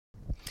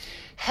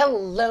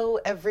Hello,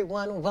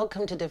 everyone.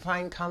 Welcome to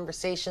Divine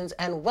Conversations,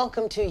 and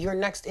welcome to your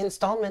next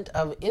installment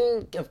of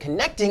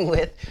connecting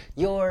with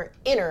your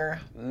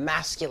inner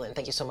masculine.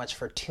 Thank you so much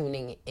for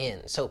tuning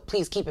in. So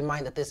please keep in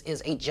mind that this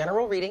is a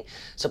general reading,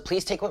 so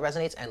please take what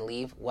resonates and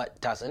leave what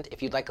doesn't.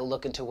 If you'd like to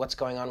look into what's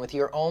going on with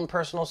your own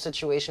personal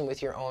situation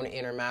with your own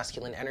inner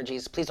masculine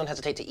energies, please don't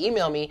hesitate to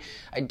email me.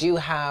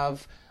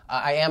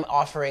 I am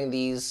offering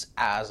these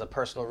as a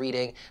personal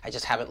reading. I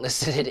just haven't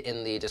listed it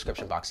in the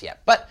description box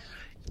yet. But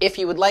if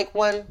you would like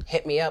one,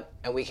 hit me up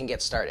and we can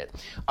get started.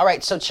 All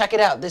right, so check it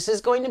out. This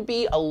is going to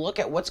be a look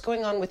at what's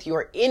going on with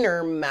your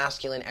inner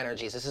masculine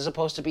energies. This is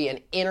supposed to be an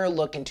inner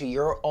look into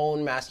your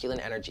own masculine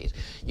energies.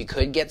 You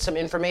could get some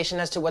information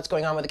as to what's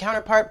going on with the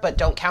counterpart, but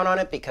don't count on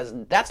it because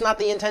that's not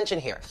the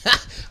intention here.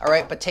 All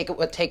right, but take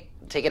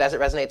it as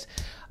it resonates.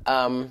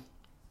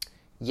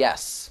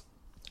 Yes.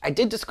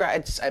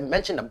 I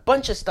mentioned a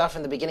bunch of stuff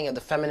in the beginning of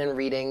the feminine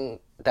reading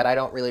that I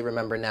don't really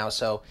remember now,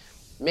 so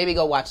maybe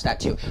go watch that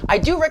too. I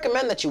do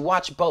recommend that you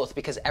watch both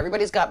because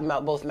everybody's got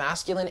both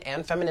masculine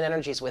and feminine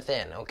energies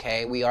within,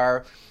 okay? We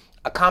are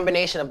a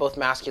combination of both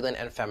masculine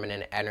and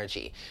feminine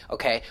energy,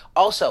 okay?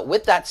 Also,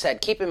 with that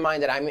said, keep in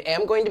mind that I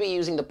am going to be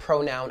using the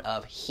pronoun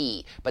of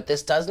he, but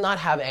this does not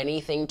have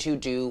anything to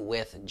do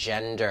with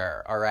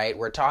gender, all right?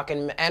 We're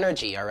talking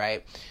energy, all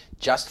right?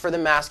 Just for the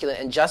masculine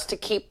and just to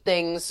keep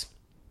things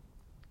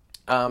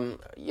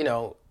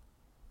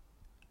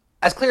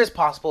as clear as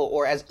possible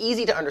or as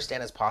easy to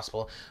understand as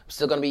possible. I'm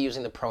still going to be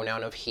using the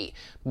pronoun of he.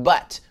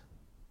 But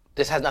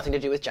this has nothing to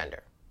do with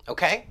gender.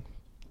 Okay?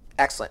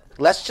 Excellent.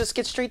 Let's just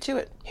get straight to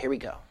it. Here we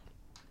go.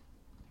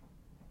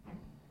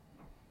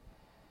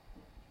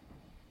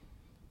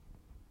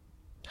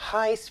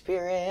 Hi,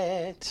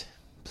 Spirit.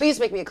 Please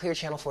make me a clear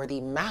channel for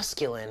the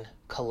masculine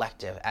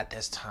collective at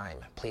this time.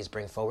 Please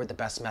bring forward the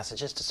best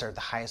messages to serve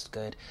the highest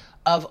good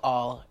of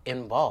all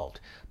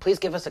involved. Please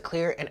give us a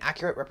clear and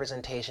accurate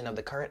representation of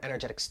the current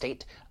energetic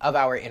state of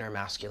our inner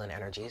masculine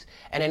energies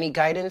and any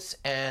guidance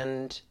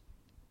and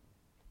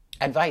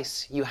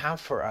advice you have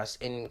for us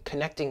in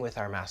connecting with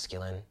our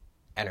masculine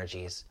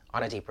energies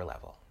on a deeper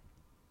level.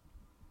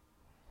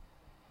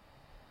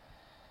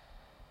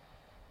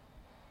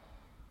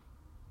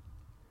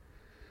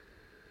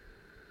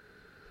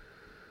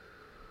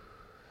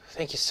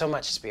 Thank you so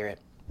much, Spirit.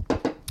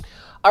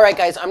 All right,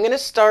 guys, I'm going to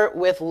start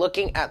with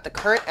looking at the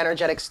current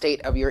energetic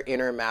state of your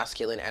inner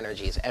masculine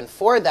energies. And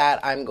for that,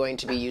 I'm going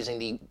to be using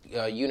the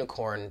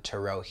unicorn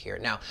tarot here.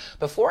 Now,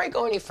 before I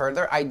go any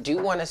further, I do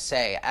want to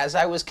say, as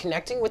I was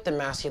connecting with the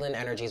masculine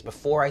energies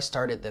before I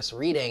started this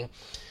reading,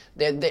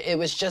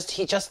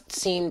 he just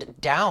seemed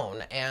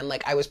down. And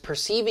like I was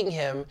perceiving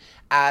him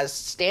as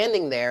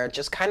standing there,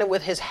 just kind of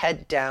with his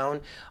head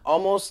down,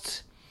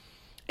 almost,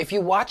 if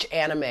you watch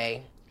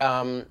anime,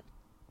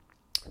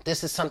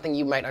 this is something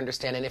you might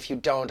understand, and if you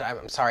don't,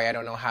 I'm sorry, I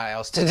don't know how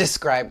else to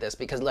describe this,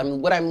 because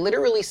what I'm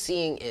literally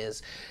seeing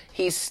is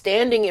he's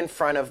standing in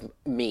front of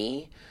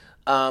me,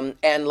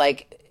 and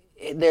like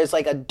there's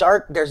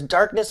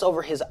darkness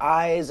over his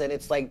eyes, and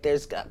it's like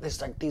there's got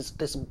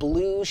this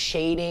blue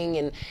shading,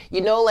 and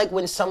like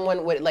when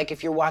someone would, like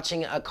if you're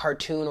watching a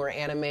cartoon or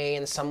anime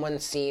and someone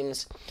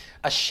seems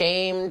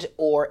ashamed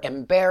or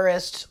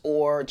embarrassed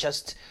or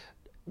just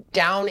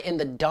down in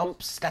the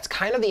dumps, that's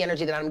kind of the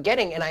energy that I'm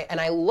getting. And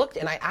I looked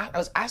and I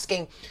was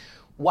asking,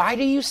 why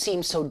do you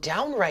seem so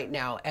down right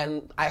now?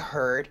 And I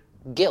heard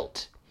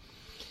guilt.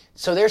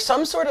 So there's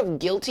some sort of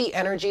guilty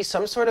energy,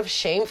 some sort of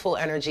shameful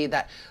energy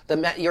that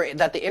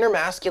the inner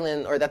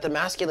masculine or that the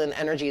masculine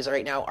energies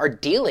right now are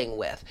dealing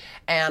with.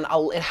 And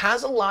it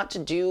has a lot to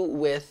do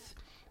with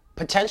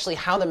potentially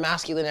how the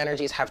masculine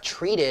energies have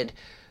treated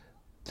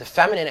the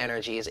feminine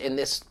energies in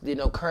this,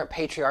 current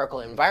patriarchal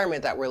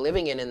environment that we're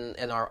living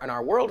in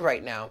our world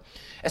right now,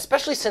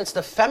 especially since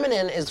the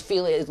feminine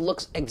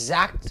looks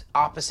exact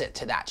opposite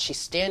to that. She's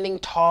standing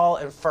tall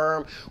and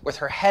firm with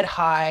her head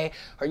high,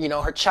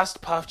 her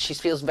chest puffed. She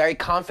feels very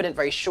confident,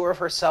 very sure of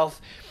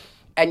herself.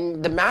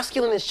 And the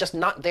masculine is just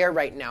not there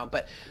right now.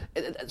 But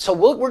so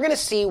we're going to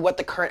see what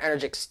the current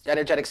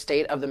energetic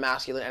state of the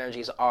masculine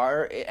energies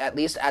are, at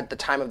least at the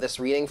time of this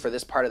reading for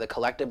this part of the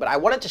collective. But I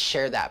wanted to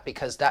share that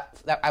because that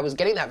I was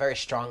getting that very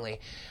strongly.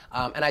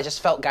 And I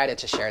just felt guided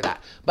to share that.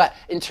 But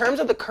in terms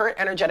of the current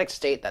energetic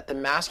state that the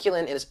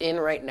masculine is in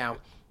right now,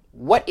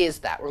 what is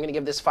that? We're going to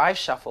give this 5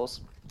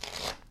 shuffles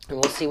and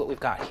we'll see what we've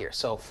got here.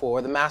 So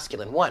for the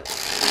masculine, 1.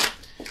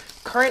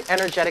 Current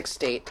energetic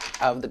state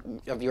of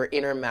your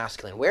inner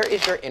masculine. Where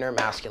is your inner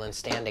masculine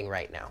standing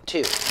right now?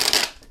 2.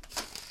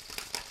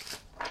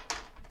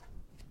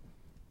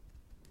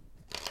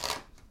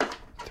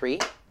 3.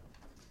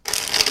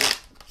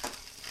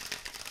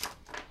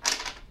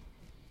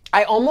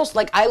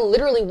 I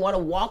literally want to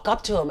walk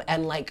up to him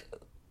and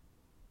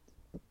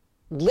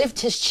lift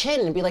his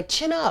chin and be like,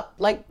 chin up,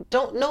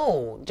 don't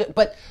know.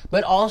 But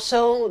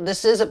also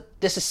this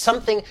is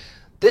something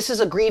this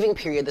is a grieving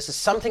period. This is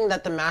something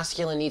that the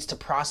masculine needs to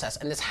process.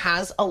 And this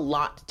has a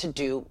lot to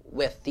do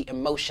with the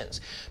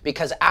emotions.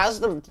 Because as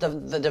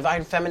the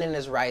divine feminine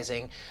is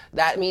rising,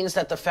 that means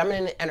that the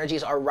feminine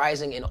energies are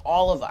rising in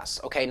all of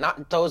us. Okay,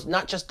 not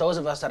just those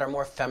of us that are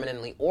more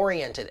femininely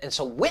oriented. And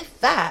so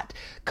with that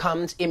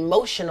comes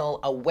emotional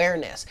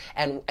awareness.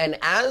 And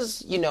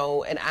as, you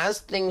know, and as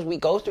things, we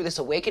go through this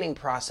awakening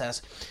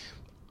process,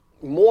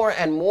 more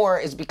and more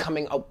is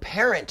becoming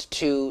apparent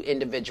to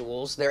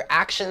individuals. Their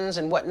actions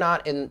and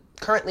whatnot,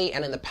 currently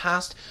and in the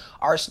past,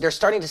 they're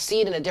starting to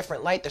see it in a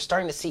different light. They're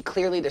starting to see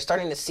clearly. They're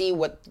starting to see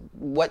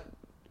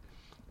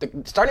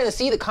starting to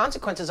see the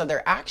consequences of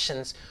their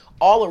actions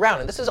all around.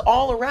 And this is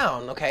all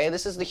around, okay?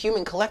 This is the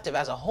human collective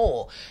as a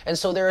whole. And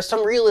so there are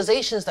some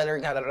realizations that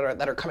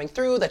are coming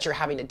through that you're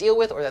having to deal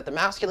with, or that the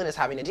masculine is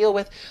having to deal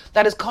with,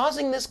 that is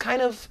causing this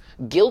kind of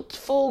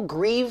guiltful,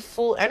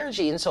 grieveful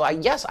energy. And so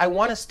I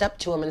want to step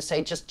to him and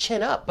say, just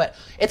chin up. But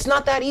it's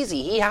not that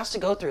easy. He has to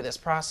go through this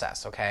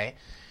process, okay?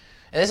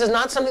 And this is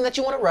not something that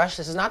you want to rush.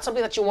 This is not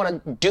something that you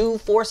want to do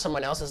for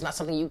someone else. It's not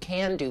something you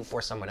can do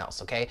for someone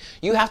else, okay?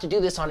 You have to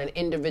do this on an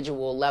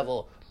individual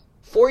level,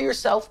 for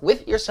yourself,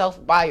 with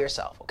yourself, by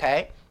yourself,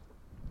 okay?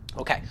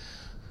 Okay.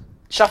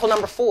 Shuffle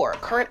number 4,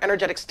 current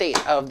energetic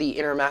state of the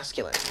inner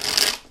masculine.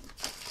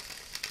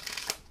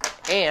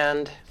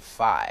 And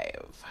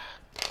 5.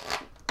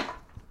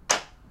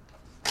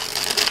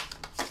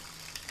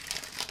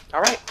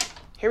 All right,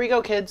 here we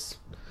go, kids.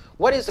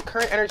 What is the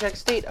current energetic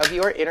state of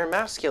your inner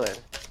masculine?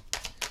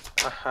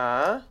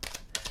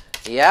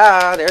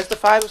 Yeah, there's the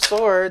 5 of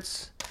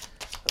Swords.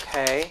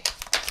 Okay.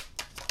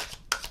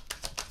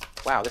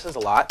 Wow, this is a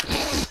lot.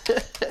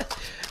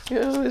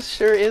 This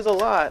sure is a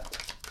lot.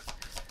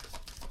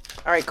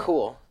 All right,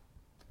 cool.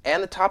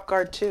 And the top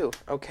card too.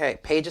 Okay,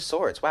 Page of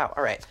Swords. Wow,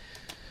 all right.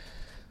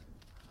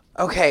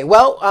 Okay,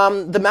 well,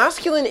 the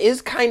masculine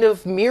is kind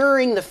of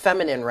mirroring the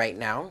feminine right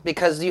now,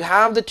 because you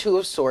have the 2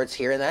 of Swords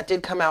here, and that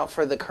did come out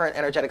for the current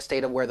energetic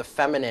state of where the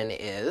feminine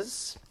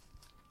is.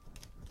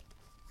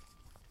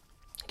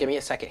 Give me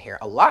a second here.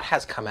 A lot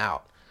has come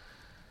out.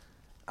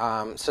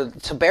 So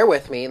bear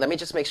with me. Let me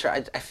just make sure.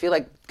 I feel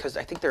like, because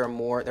I think there are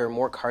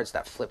more cards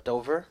that flipped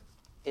over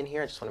in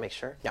here. I just want to make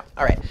sure. Yeah.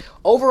 All right.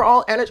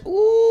 Overall energy.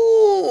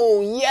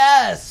 Ooh,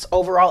 yes.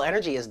 Overall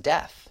energy is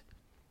death.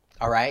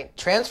 All right.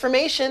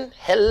 Transformation.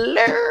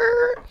 Hello.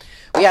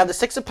 We have the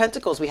 6 of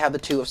Pentacles. We have the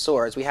 2 of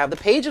Swords. We have the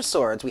Page of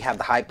Swords. We have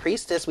the High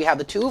Priestess. We have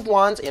the 2 of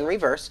Wands in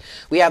reverse.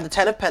 We have the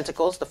 10 of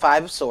Pentacles, the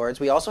 5 of Swords.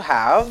 We also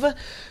have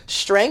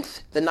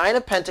Strength, the 9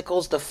 of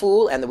Pentacles, the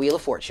Fool, and the Wheel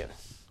of Fortune.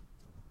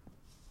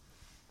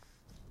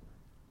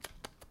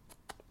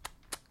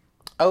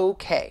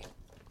 Okay.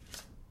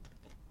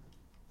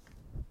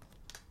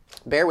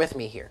 Bear with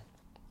me here.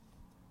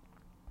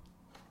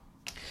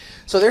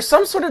 So there's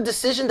some sort of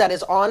decision that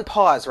is on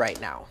pause right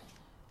now.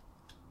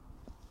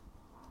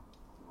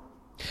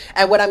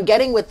 And what I'm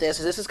getting with this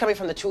is coming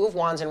from the 2 of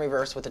Wands in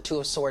reverse with the 2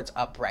 of Swords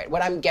upright.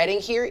 What I'm getting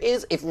here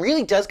is it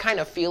really does kind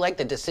of feel like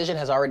the decision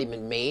has already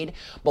been made,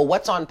 but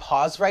what's on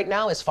pause right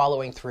now is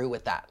following through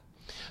with that.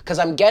 Because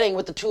I'm getting,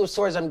 with the 2 of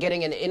Swords, I'm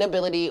getting an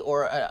inability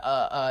or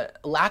a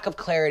lack of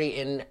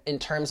clarity in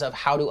terms of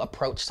how to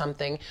approach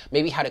something,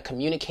 maybe how to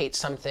communicate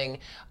something.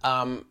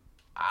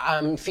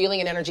 I'm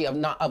feeling an energy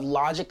of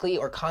logically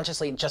or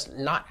consciously just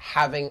not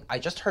having, I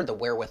just heard the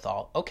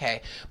wherewithal,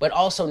 okay, but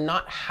also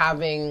not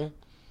having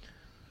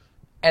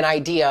an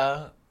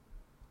idea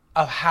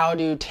of how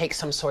to take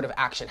some sort of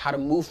action, how to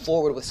move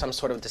forward with some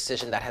sort of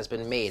decision that has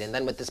been made. And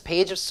then with this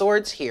Page of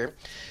Swords here,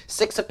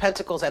 6 of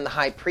Pentacles and the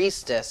High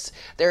Priestess,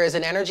 there is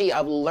an energy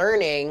of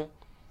learning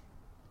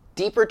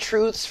deeper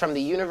truths from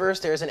the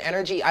universe. There's an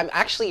energy, I'm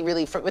actually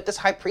really, with this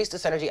High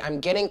Priestess energy, I'm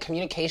getting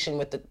communication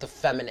with the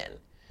feminine,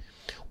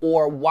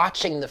 or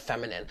watching the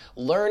feminine,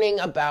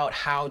 learning about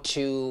how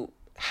to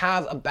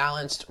have a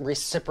balanced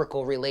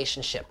reciprocal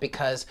relationship.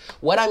 Because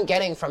what I'm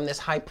getting from this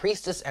High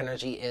Priestess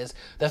energy is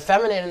the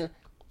feminine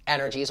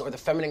energies, or the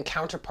feminine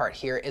counterpart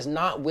here, is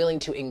not willing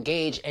to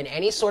engage in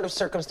any sort of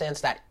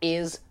circumstance that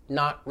is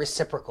not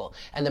reciprocal.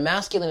 And the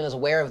masculine is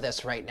aware of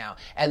this right now.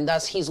 And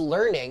thus he's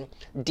learning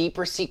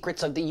deeper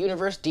secrets of the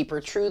universe, deeper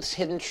truths,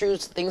 hidden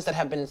truths, things that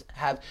have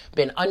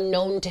been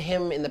unknown to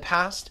him in the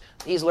past.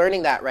 He's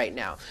learning that right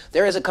now.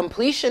 There is a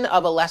completion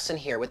of a lesson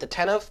here with the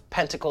 10 of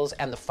Pentacles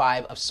and the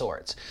 5 of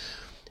Swords.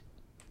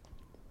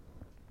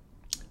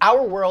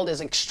 Our world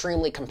is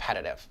extremely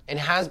competitive, and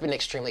has been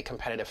extremely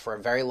competitive for a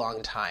very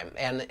long time.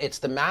 And it's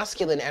the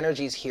masculine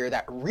energies here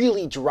that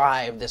really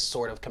drive this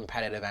sort of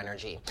competitive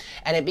energy.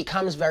 And it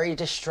becomes very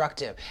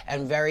destructive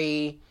and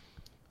very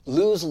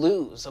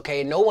lose-lose,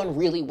 okay? No one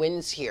really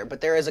wins here, but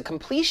there is a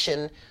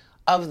completion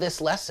of this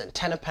lesson,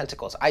 10 of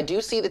Pentacles. I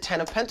do see the 10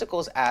 of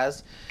Pentacles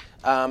as,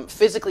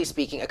 physically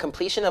speaking, a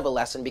completion of a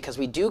lesson, because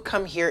we do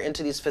come here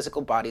into these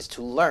physical bodies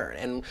to learn.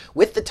 And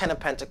with the 10 of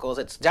Pentacles,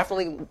 it's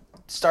definitely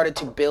started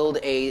to build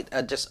in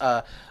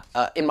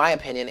my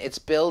opinion,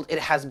 it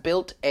has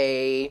built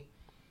a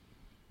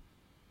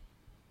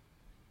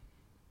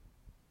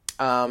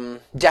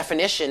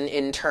definition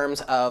in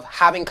terms of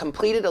having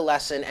completed a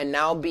lesson and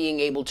now being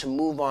able to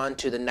move on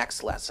to the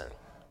next lesson.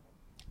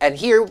 And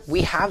here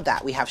we have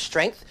that. We have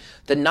strength,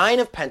 the Nine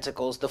of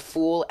Pentacles, the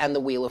Fool, and the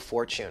Wheel of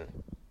Fortune.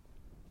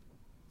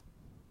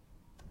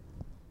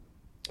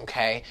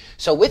 Okay,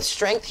 so with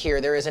strength here,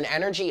 there is an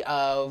energy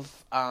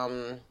of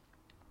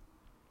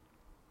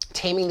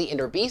taming the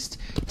inner beast,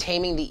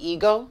 taming the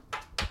ego.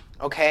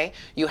 Okay,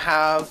 you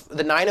have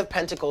the Nine of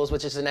Pentacles,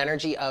 which is an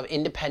energy of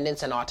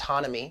independence and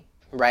autonomy,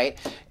 right?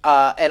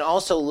 And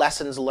also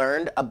lessons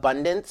learned,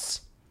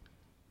 abundance.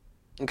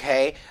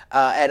 Okay,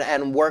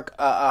 and work,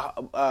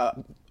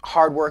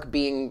 hard work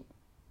being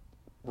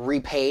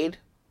repaid.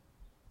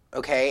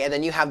 Okay, and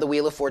then you have the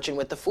Wheel of Fortune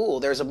with the Fool.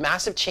 There's a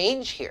massive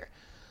change here.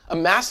 A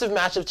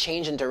massive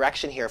change in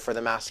direction here for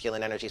the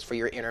masculine energies, for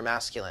your inner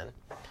masculine.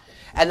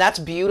 And that's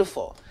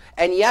beautiful.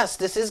 And yes,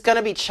 this is going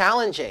to be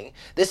challenging.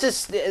 This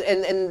is,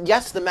 and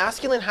yes, the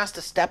masculine has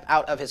to step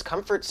out of his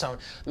comfort zone.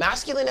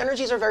 Masculine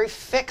energies are very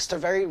fixed, are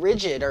very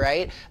rigid, all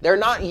right? They're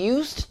not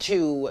used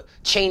to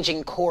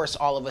changing course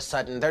all of a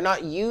sudden. They're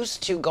not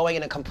used to going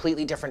in a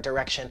completely different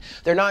direction.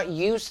 They're not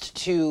used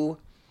to,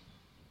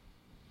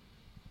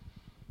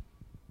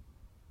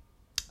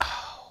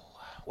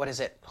 what is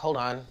it? Hold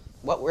on.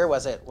 Where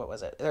was it? What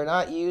was it? They're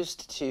not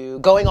used to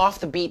going off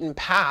the beaten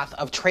path,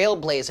 of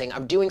trailblazing,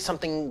 of doing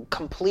something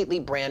completely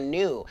brand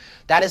new.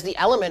 That is the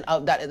element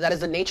of that. That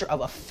is the nature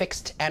of a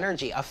fixed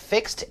energy. A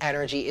fixed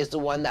energy is the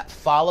one that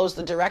follows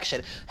the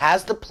direction,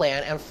 has the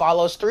plan, and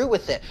follows through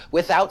with it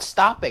without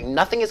stopping.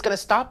 Nothing is going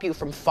to stop you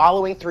from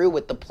following through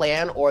with the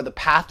plan or the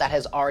path that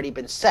has already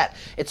been set.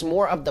 It's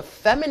more of the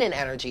feminine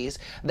energies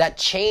that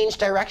change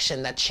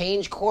direction, that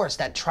change course,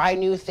 that try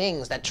new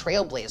things, that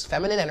trailblaze.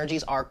 Feminine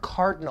energies are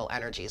cardinal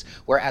energies,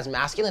 whereas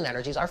masculine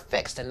energies are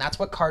fixed, and that's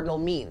what cardinal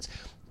means.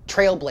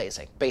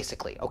 Trailblazing,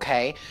 basically,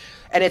 okay?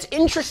 And it's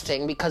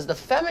interesting because the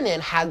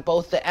feminine had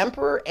both the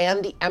Emperor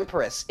and the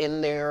Empress in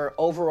their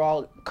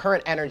overall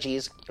current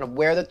energies of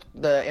where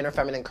the inner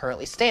feminine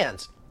currently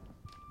stands.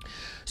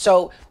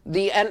 So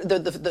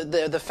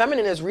the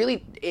feminine is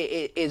really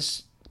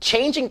is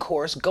changing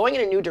course, going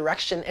in a new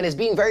direction, and is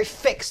being very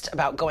fixed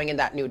about going in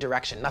that new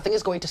direction. Nothing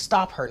is going to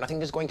stop her.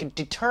 Nothing is going to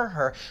deter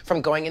her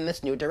from going in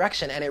this new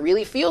direction. And it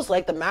really feels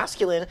like the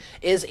masculine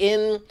is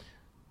in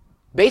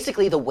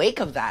basically the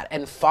wake of that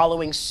and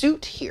following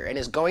suit here, and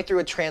is going through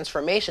a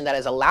transformation that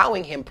is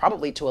allowing him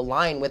probably to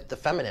align with the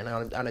feminine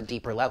on a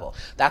deeper level.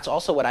 That's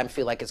also what I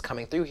feel like is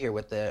coming through here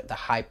with the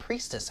High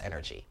Priestess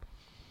energy.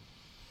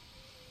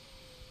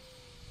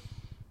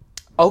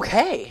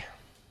 Okay.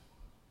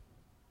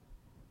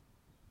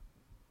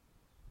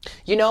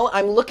 You know,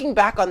 I'm looking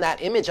back on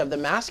that image of the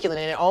masculine,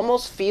 and it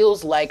almost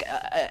feels like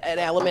an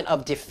element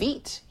of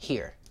defeat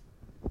here.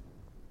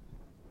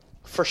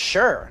 For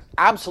sure.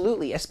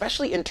 Absolutely.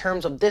 Especially in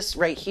terms of this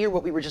right here,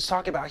 what we were just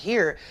talking about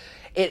here.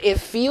 It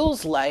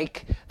feels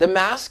like the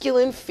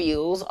masculine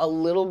feels a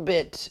little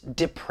bit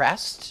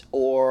depressed,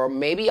 or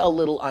maybe a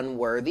little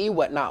unworthy,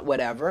 whatnot,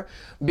 whatever,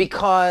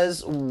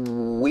 because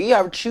we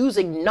are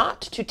choosing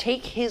not to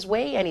take his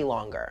way any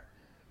longer.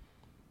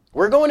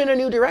 We're going in a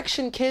new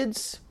direction,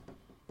 kids.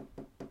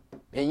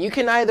 And you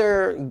can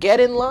either get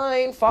in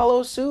line,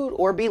 follow suit,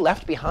 or be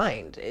left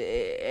behind.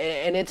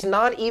 And it's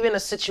not even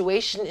a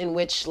situation in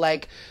which,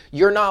 like,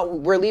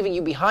 we're leaving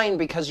you behind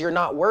because you're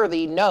not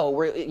worthy.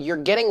 No,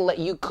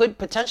 you could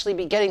potentially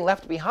be getting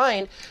left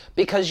behind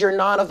because you're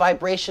not a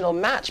vibrational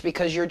match,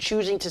 because you're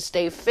choosing to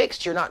stay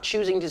fixed. You're not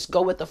choosing to just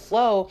go with the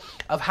flow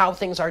of how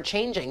things are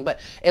changing. But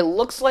it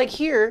looks like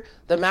here,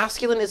 the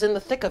masculine is in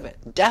the thick of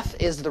it. Death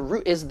is the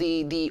root, is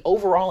the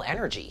overall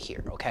energy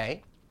here,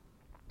 okay?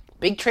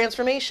 Big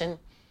transformation.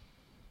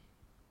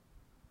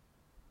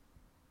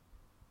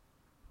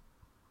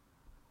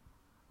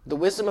 The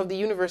wisdom of the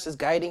universe is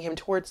guiding him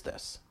towards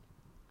this.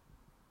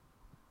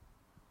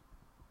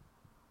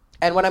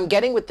 And what I'm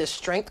getting with this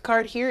strength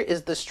card here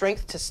is the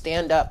strength to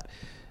stand up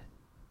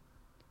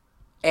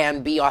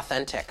and be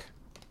authentic.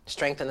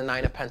 Strength in the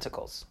Nine of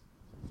Pentacles.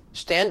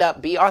 Stand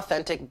up, be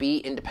authentic, be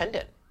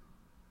independent.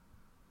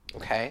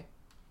 Okay?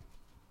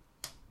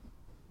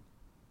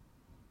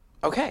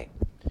 Okay.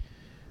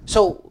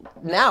 So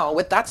now,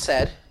 with that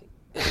said,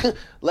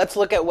 let's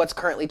look at what's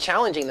currently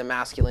challenging the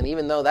masculine,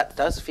 even though that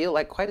does feel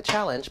like quite a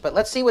challenge. But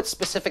let's see what's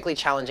specifically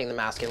challenging the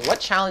masculine. What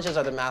challenges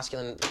are the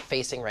masculine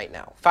facing right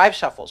now? 5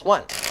 shuffles.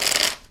 1.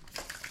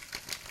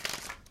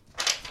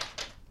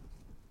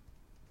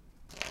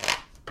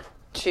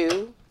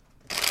 2.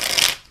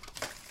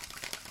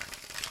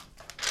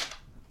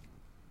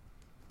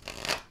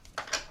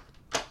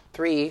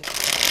 3.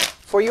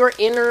 For your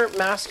inner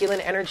masculine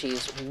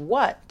energies,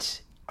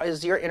 what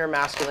is your inner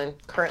masculine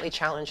currently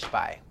challenged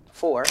by?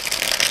 4.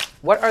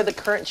 What are the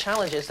current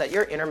challenges that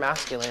your inner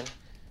masculine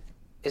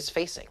is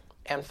facing?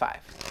 And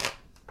 5.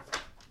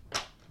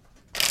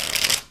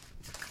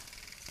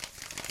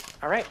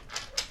 All right,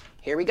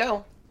 here we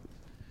go.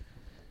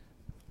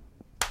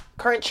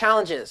 Current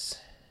challenges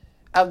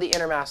of the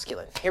inner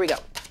masculine. Here we go.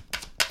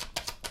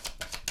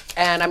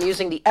 And I'm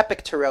using the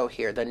Epic Tarot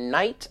here, the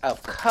Knight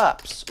of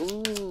Cups.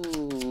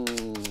 Ooh.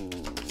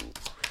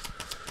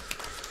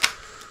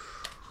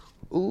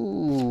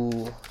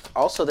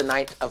 also the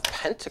Knight of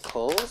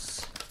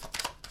Pentacles.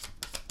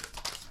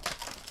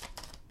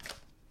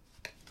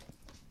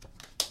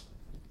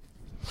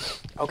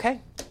 Okay.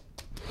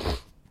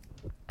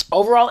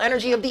 Overall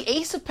energy of the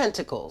Ace of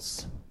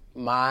Pentacles.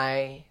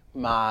 My.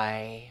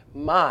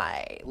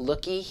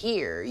 Looky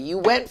here. You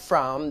went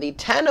from the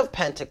Ten of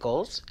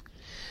Pentacles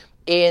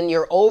in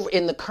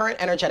the current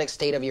energetic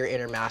state of your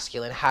inner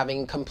masculine,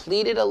 having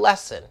completed a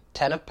lesson.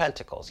 Ten of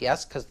Pentacles,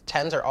 yes, because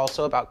tens are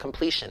also about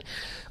completion.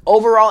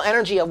 Overall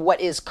energy of what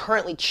is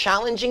currently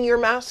challenging your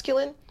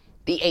masculine,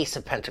 the Ace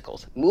of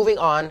Pentacles. Moving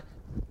on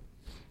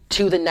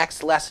to the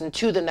next lesson,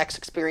 to the next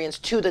experience,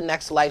 to the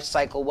next life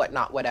cycle,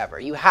 whatnot, whatever.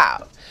 You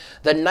have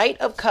the Knight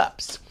of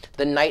Cups,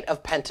 the Knight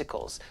of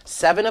Pentacles,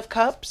 Seven of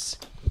Cups,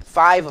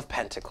 Five of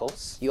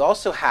Pentacles. You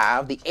also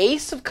have the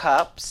Ace of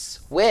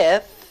Cups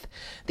with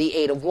the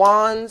Eight of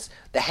Wands,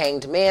 the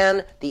Hanged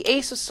Man, the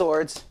Ace of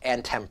Swords,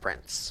 and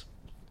Temperance.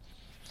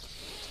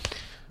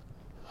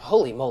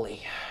 Holy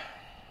moly.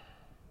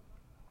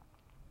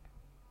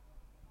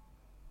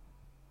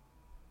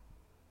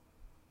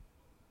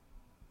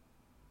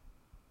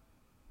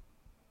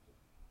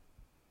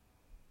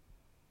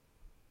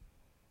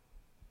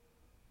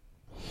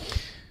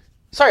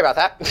 Sorry about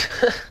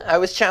that. I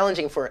was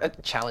challenging.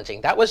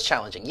 That was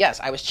challenging.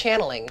 Yes, I was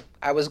channeling.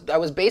 I was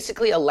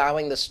basically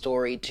allowing the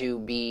story to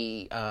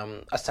be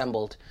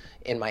assembled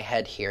in my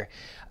head here.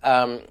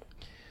 But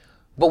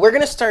we're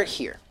going to start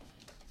here.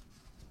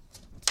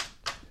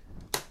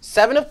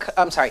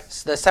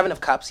 The Seven of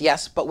Cups,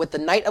 yes, but with the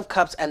Knight of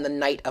Cups and the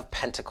Knight of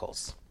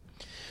Pentacles.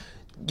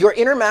 Your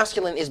inner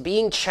masculine is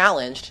being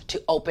challenged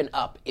to open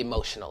up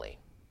emotionally.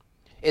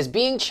 Is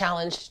being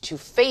challenged to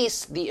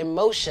face the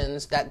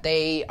emotions that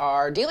they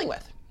are dealing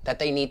with, that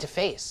they need to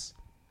face.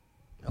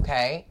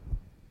 Okay?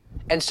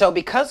 And so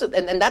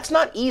and that's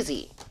not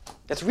easy.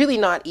 That's really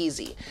not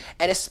easy.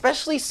 And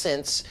especially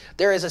since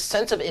there is a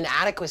sense of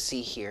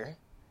inadequacy here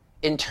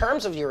in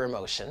terms of your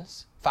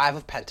emotions, Five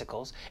of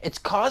Pentacles, it's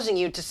causing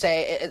you to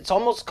say, it's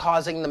almost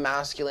causing the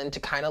masculine to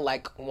kind of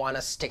like want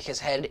to stick his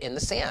head in the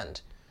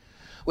sand,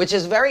 which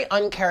is very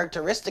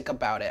uncharacteristic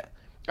about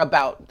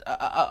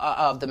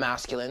the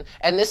masculine.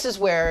 And this is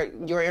where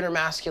your inner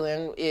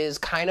masculine is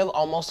kind of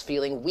almost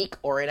feeling weak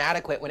or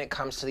inadequate when it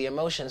comes to the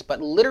emotions.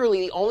 But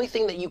literally the only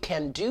thing that you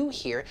can do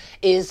here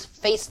is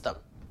face them,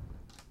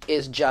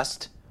 is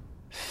just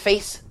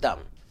face them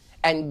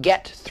and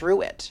get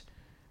through it.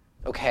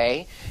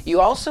 Okay?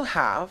 You also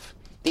have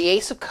the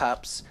Ace of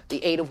Cups,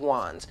 the Eight of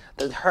Wands,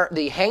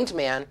 the Hanged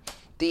Man,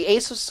 the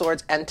Ace of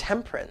Swords, and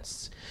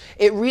Temperance.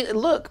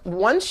 Look,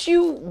 once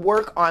you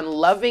work on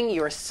loving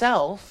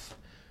yourself,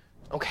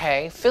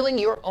 okay, filling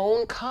your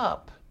own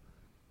cup,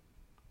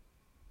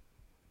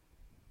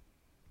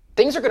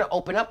 things are going to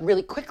open up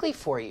really quickly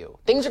for you.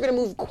 Things are going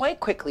to move quite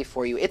quickly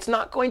for you. It's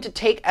not going to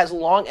take as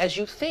long as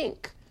you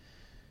think.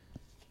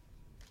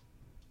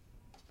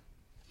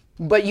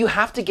 But you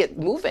have to get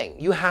moving.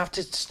 You have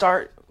to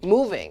start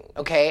moving,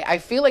 okay? I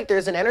feel like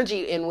there's an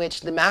energy in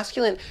which the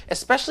masculine,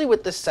 especially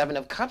with the Seven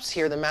of Cups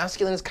here, the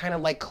masculine is kind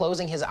of like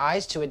closing his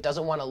eyes to it,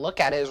 doesn't want to look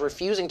at it, is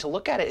refusing to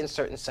look at it in a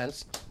certain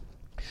sense.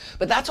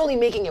 But that's only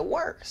making it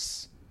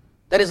worse.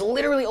 That is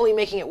literally only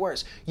making it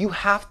worse. You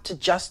have to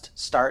just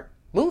start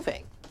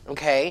moving,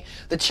 okay?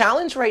 The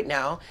challenge right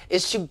now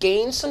is to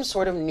gain some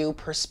sort of new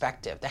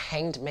perspective, the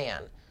Hanged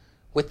Man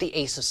with the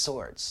Ace of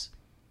Swords.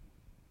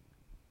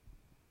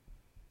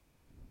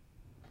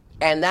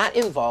 And that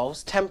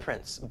involves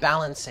temperance,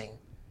 balancing.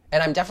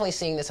 And I'm definitely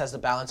seeing this as the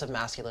balance of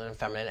masculine and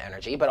feminine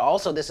energy, but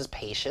also this is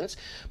patience.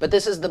 But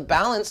this is the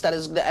balance that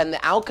is, and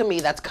the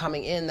alchemy that's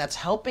coming in that's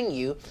helping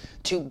you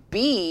to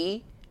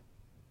be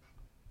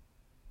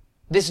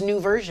this new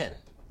version.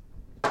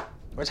 Or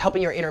it's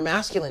helping your inner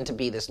masculine to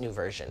be this new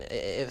version,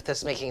 if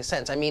that's making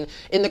sense. I mean,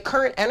 in the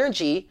current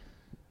energy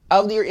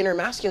of your inner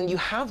masculine, you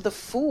have the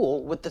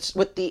Fool with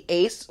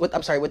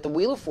the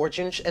Wheel of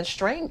Fortune and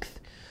Strength.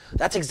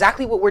 That's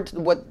exactly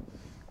what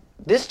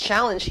this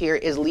challenge here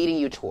is leading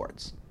you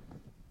towards.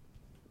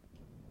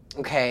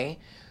 Okay?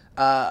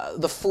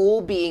 The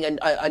Fool being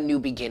a new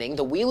beginning,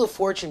 the Wheel of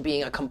Fortune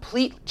being a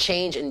complete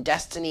change in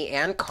destiny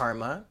and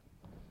karma,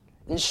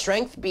 and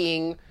Strength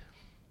being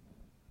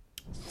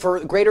for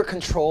greater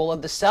control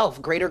of the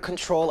self, greater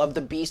control of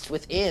the beast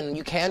within.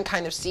 You can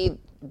kind of see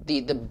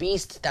the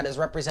beast that is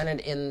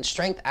represented in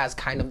Strength as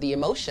kind of the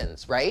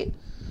emotions, right?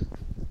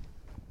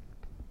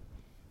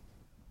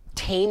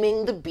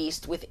 Taming the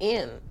beast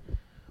within,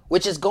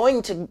 which is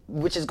going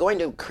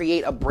to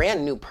create a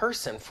brand new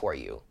person for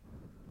you.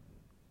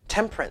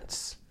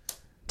 Temperance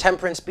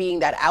being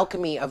that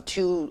alchemy of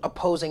two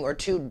opposing or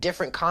two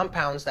different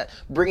compounds, that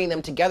bringing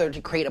them together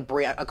to create a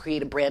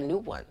brand new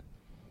one.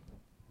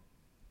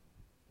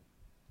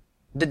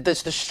 The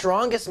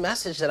strongest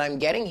message that I'm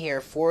getting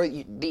here for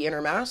the inner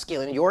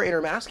masculine, your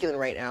inner masculine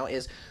right now,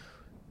 is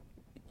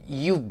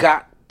you've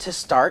got to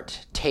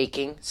start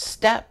taking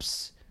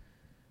steps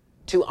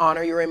to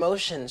honor your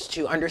emotions,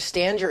 to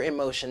understand your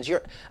emotions.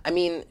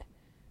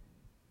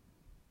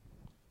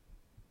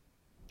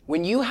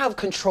 When you have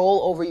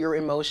control over your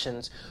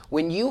emotions,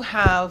 when you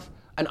have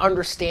an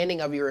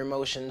understanding of your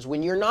emotions,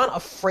 when you're not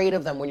afraid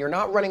of them, when you're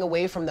not running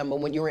away from them, but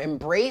when you're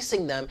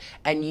embracing them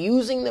and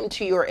using them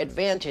to your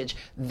advantage,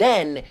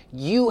 then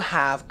you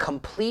have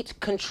complete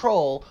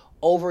control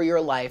over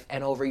your life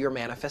and over your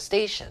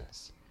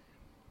manifestations.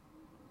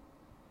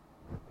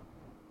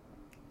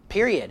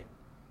 Period.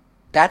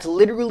 That's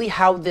literally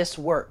how this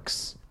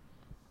works.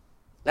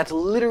 That's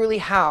literally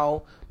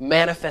how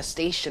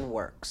manifestation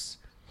works.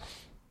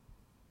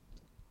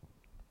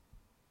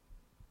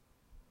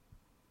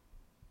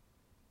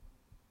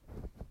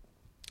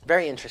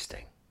 Very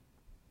interesting.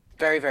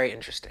 Very, very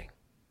interesting.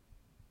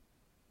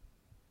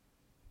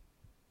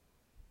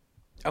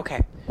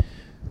 Okay.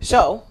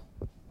 So,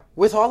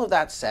 with all of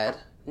that said,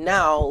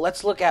 now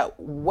let's look at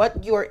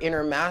what your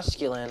inner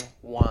masculine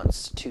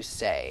wants to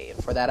say.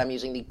 For that, I'm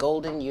using the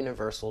Golden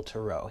Universal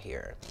Tarot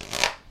here.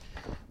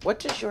 What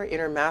does your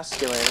inner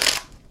masculine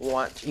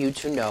want you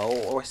to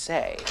know or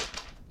say?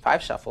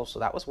 5 shuffles, so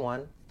that was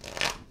 1,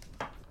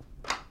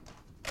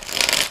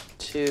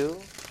 2,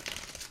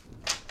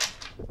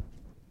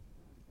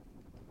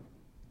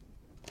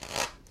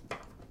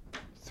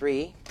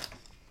 3,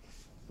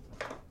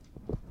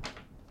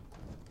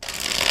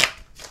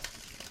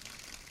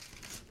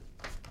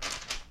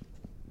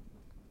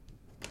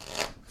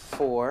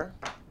 4,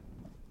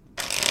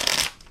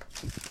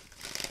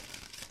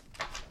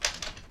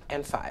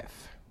 and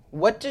 5.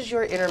 What does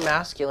your inner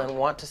masculine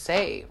want to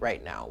say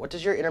right now? What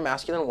does your inner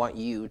masculine want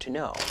you to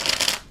know?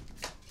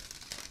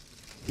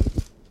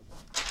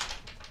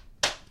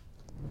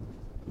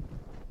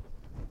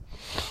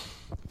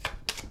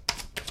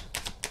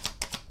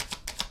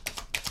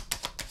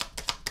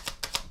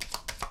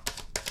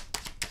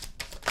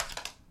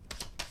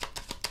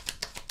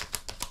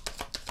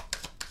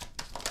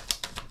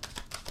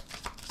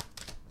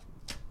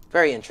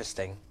 Very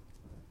interesting.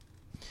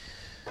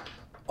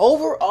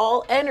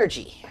 Overall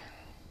energy.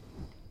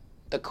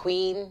 The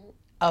Queen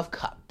of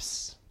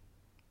Cups.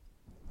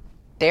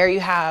 There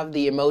you have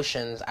the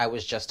emotions I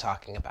was just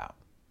talking about.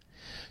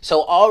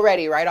 So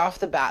already, right off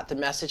the bat, the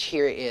message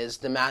here is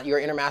your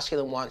inner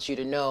masculine wants you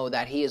to know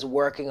that he is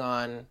working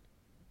on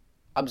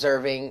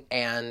observing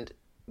and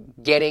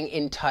getting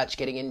in touch,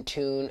 getting in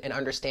tune, and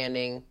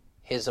understanding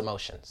his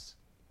emotions.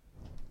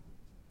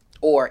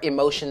 Or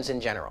emotions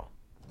in general.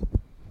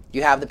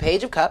 You have the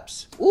Page of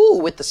Cups. Ooh,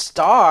 with the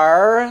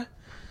Star.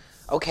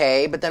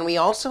 Okay, but then we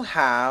also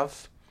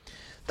have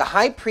the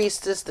High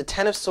Priestess, the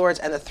Ten of Swords,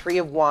 and the Three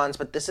of Wands,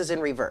 but this is in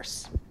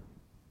reverse.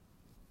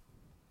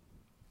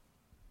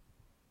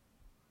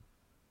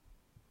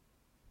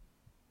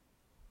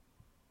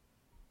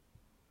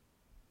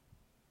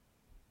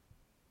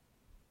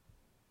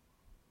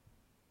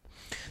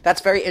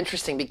 That's very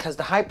interesting because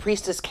the High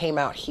Priestess came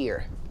out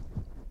here.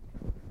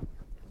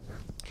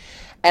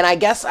 And I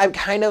guess I'm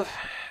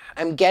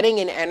getting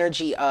an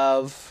energy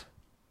of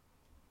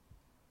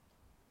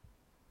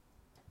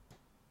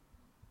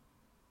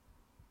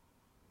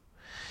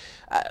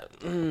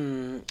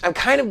I'm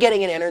kind of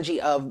getting an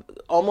energy of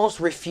almost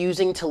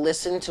refusing to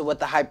listen to what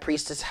the High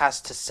Priestess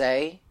has to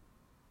say.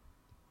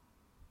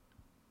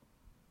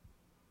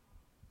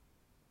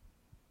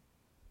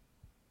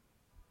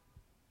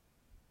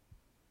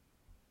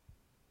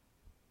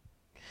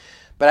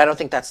 But I don't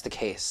think that's the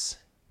case.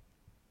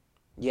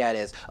 Yeah, it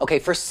is. Okay,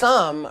 for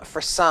some,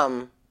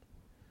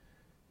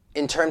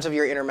 in terms of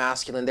your inner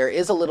masculine, there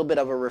is a little bit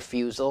of a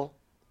refusal.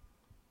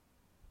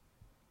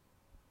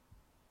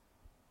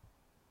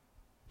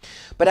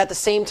 But at the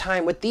same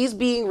time, with these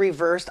being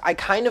reversed, I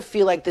kind of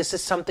feel like this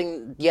is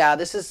something,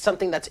 this is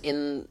something that's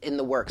in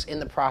the works,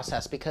 in the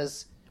process.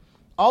 Because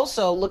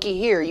also, looky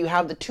here, you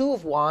have the Two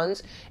of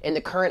Wands in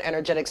the current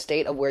energetic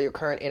state of where your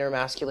current inner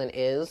masculine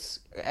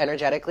is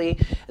energetically,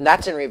 and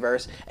that's in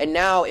reverse. And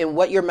now, in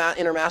what your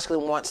inner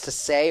masculine wants to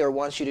say or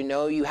wants you to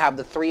know, you have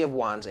the Three of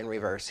Wands in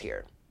reverse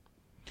here.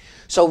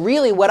 So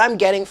really what I'm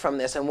getting from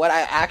this and what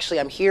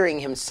I'm hearing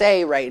him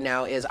say right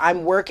now is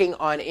I'm working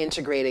on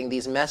integrating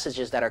these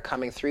messages that are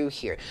coming through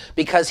here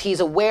because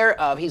he's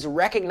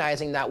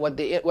recognizing that what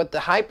the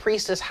High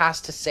Priestess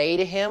has to say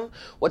to him,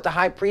 what the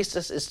High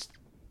Priestess is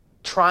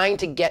trying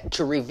to get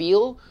to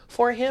reveal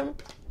for him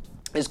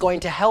is going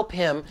to help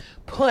him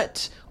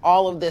put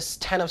all of this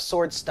Ten of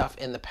Swords stuff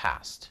in the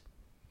past.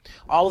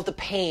 All of the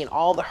pain,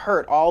 all the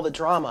hurt, all the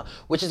drama,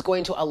 which is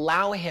going to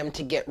allow him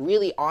to get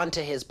really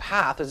onto his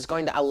path, which is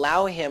going to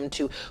allow him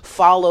to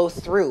follow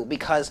through.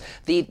 Because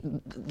the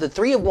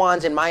Three of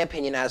Wands, in my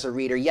opinion, as a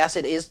reader, yes,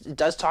 it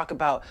does talk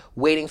about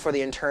waiting for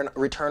the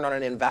return on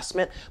an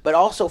investment, but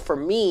also for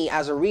me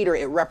as a reader,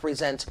 it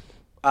represents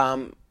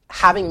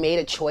having made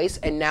a choice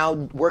and now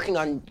working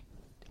on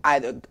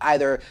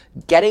either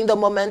getting the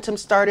momentum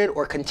started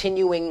or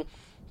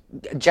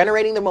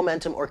generating the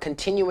momentum or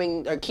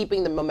continuing or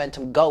keeping the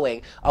momentum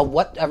going of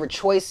whatever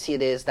choice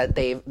it is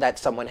that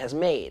someone has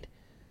made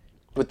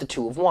with the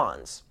Two of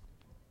Wands.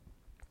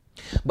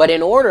 But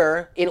in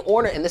order,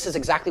 and this is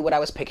exactly what I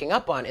was picking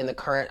up on in the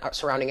current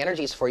surrounding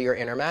energies for your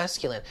inner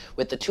masculine,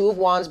 with the Two of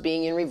Wands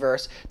being in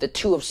reverse, the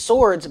Two of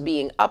Swords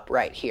being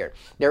upright here.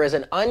 There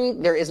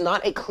is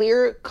not a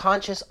clear,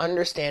 conscious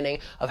understanding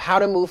of how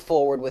to move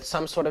forward with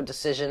some sort of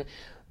decision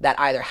that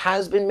either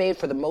has been made.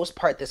 For the most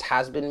part, this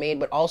has been made,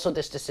 but also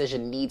this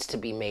decision needs to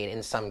be made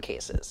in some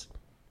cases.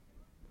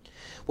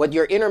 What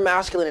your inner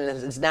masculine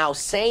is now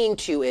saying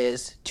to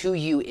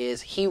you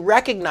is he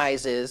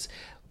recognizes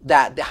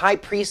that the High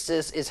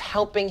Priestess is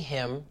helping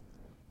him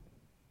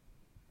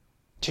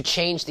to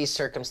change these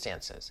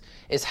circumstances,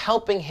 is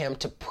helping him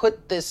to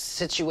put this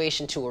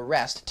situation to a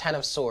rest, Ten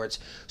of Swords,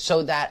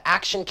 so that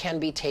action can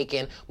be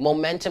taken,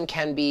 momentum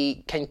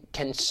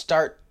can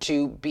start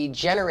to be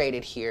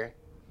generated here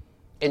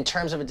in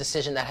terms of a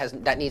decision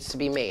that needs to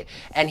be made.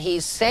 And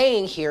he's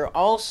saying here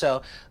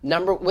also,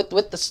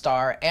 with the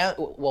star,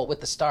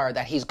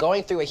 that he's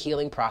going through a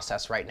healing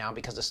process right now,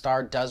 because the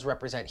star does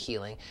represent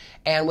healing.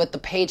 And with the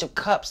Page of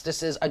Cups,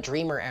 this is a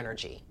dreamer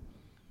energy.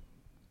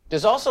 It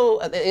is also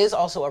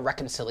a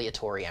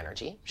reconciliatory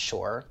energy,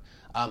 sure.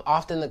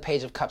 Often the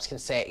Page of Cups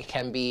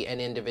can be an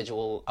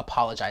individual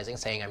apologizing,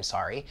 saying I'm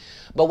sorry.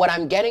 But what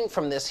I'm getting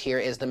from this here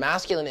is the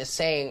masculine is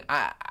saying,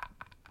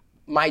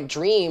 my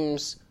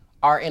dreams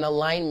are in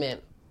alignment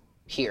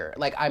here.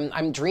 Like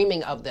I'm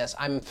dreaming of this.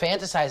 I'm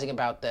fantasizing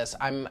about this.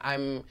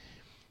 I'm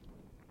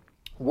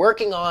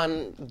working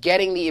on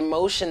getting the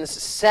emotions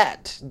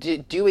set,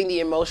 doing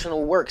the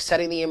emotional work,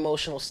 setting the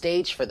emotional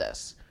stage for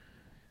this.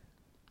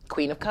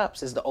 Queen of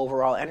Cups is the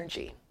overall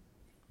energy.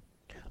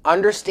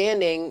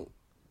 Understanding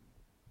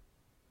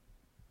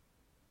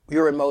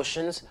your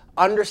emotions,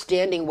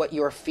 understanding what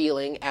you're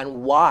feeling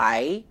and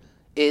why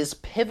is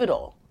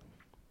pivotal.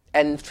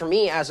 And for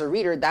me, as a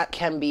reader, that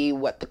can be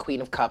what the Queen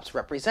of Cups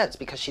represents,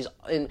 because she's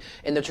in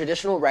the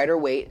traditional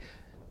Rider-Waite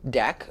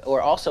deck,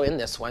 or also in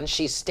this one,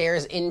 she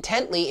stares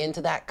intently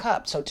into that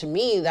cup. So to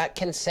me, that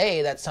can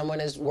say that someone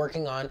is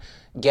working on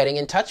getting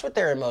in touch with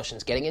their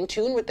emotions, getting in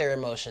tune with their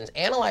emotions,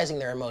 analyzing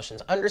their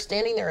emotions,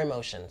 understanding their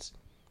emotions.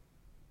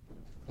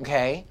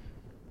 Okay?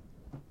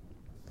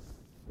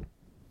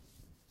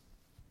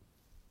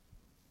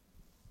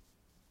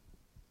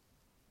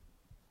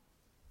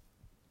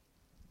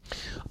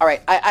 All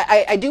right,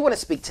 I do want to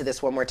speak to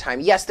this one more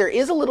time. Yes, there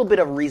is a little bit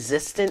of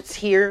resistance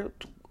here.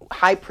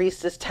 High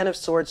Priestess, Ten of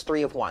Swords,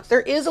 Three of Wands.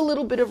 There is a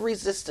little bit of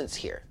resistance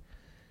here.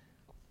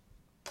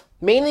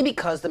 Mainly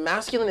because the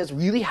masculine is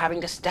really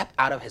having to step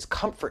out of his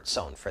comfort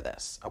zone for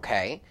this,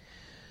 okay?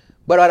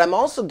 But what I'm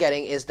also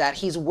getting is that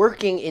he's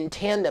working in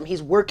tandem.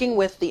 He's working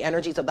with the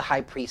energies of the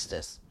High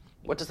Priestess.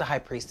 What does the High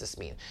Priestess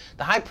mean?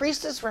 The High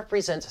Priestess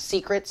represents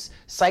secrets,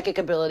 psychic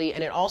ability,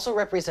 and it also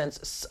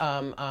represents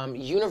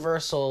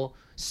universal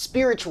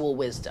spiritual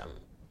wisdom.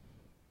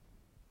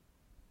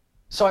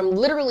 So I'm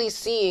literally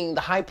seeing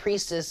the High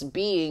Priestess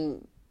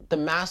being the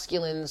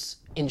masculine's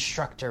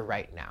instructor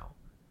right now.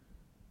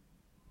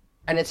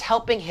 And it's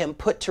helping him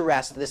put to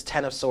rest this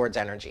Ten of Swords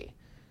energy.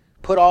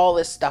 Put all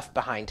this stuff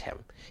behind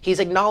him. He's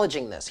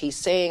acknowledging this. He's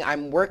saying,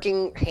 I'm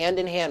working hand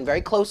in hand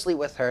very closely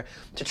with her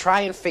to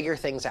try and figure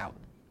things out.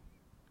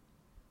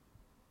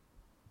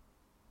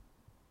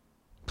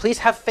 Please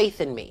have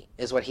faith in me,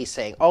 is what he's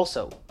saying.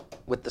 Also,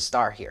 with the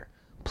star here.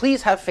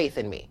 Please have faith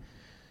in me.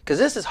 Because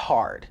this is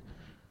hard.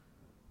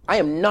 I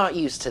am not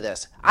used to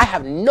this. I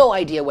have no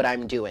idea what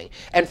I'm doing.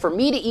 And for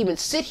me to even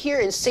sit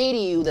here and say to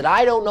you that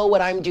I don't know what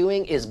I'm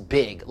doing is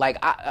big.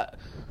 Like,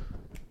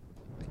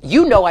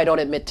 you know I don't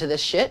admit to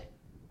this shit.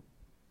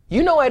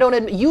 You know I don't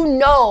admit, you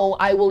know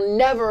I will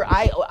never,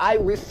 I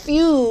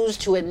refuse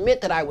to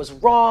admit that I was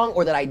wrong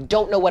or that I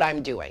don't know what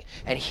I'm doing.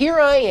 And here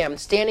I am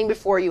standing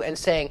before you and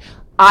saying,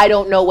 I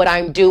don't know what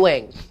I'm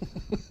doing.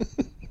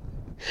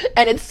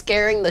 And it's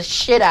scaring the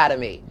shit out of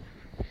me.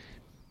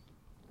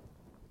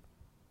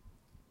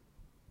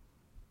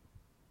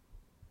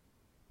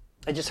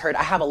 I just heard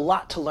I have a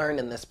lot to learn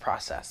in this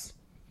process.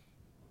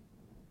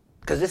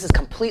 Because this is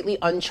completely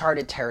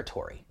uncharted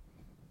territory.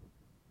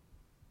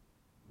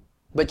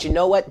 But you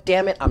know what?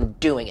 Damn it, I'm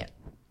doing it.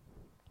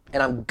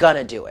 And I'm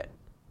gonna do it.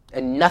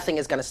 And nothing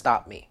is gonna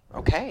stop me.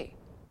 Okay.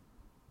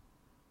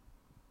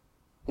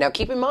 Now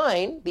keep in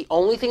mind, the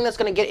only thing that's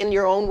gonna get in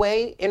your own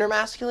way, inner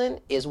masculine,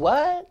 is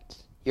what?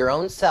 Your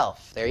own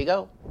self. There you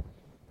go.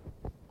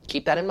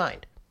 Keep that in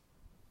mind.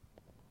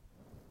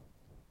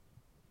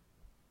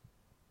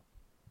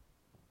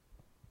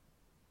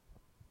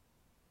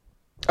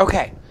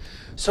 Okay,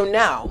 so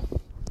now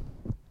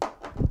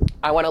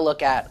I want to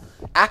look at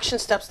action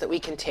steps that we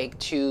can take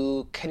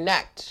to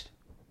connect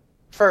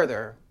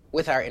further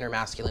with our inner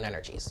masculine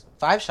energies.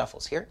 5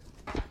 shuffles here.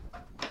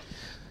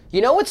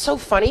 You know what's so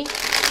funny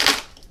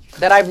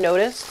that I've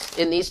noticed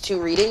in these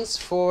 2 readings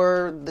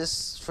for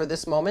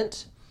this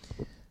moment?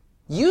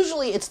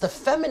 Usually it's the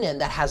feminine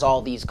that has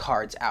all these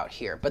cards out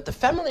here, but the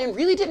feminine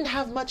really didn't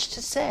have much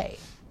to say.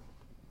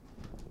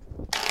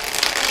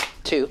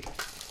 2.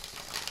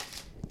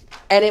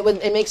 And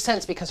it makes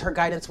sense because her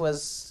guidance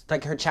was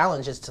like her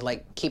challenge is to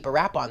like keep a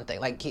wrap on thing,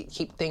 like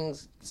keep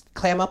things,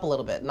 clam up a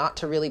little bit, not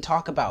to really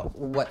talk about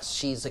what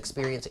she's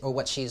experiencing or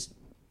what she's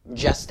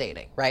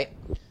gestating, right?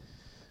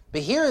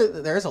 But here,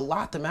 there's a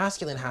lot the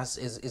masculine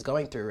is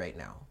going through right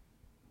now.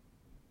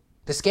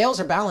 The scales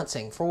are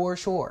balancing for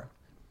sure.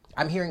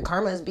 I'm hearing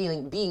karma is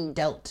being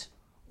dealt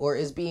or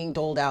is being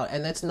doled out,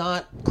 and that's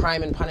not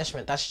crime and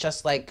punishment. That's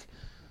just like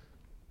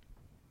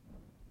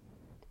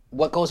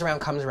what goes around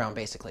comes around,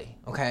 basically.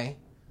 Okay.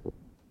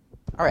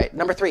 All right.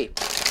 Number 3.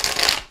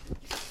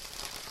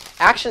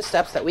 Action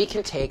steps that we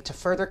can take to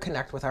further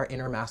connect with our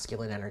inner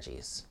masculine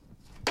energies.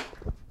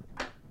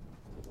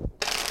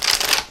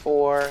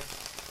 4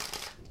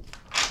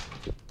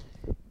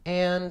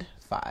 and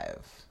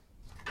 5.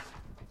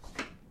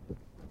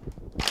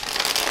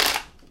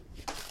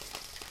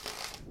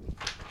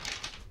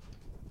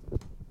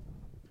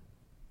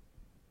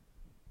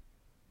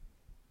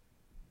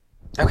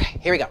 Okay,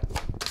 here we go.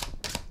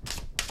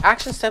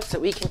 Action steps that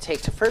we can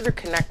take to further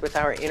connect with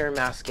our inner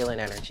masculine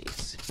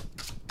energies.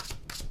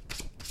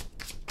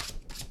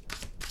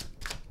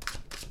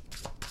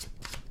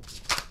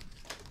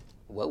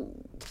 Whoa.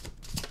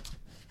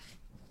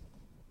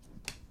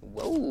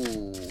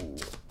 Whoa.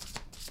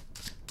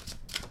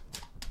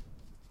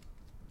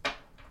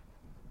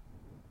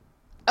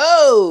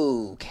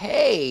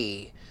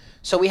 Okay.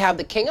 So we have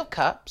the King of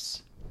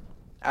Cups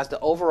as the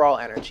overall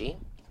energy.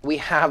 We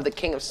have the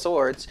King of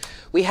Swords.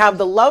 We have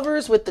the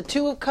Lovers with the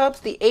 2 of Cups,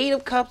 the 8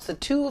 of Cups, the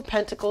 2 of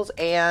Pentacles,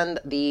 and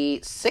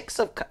the 6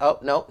 of... Oh,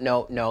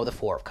 no, the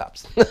 4 of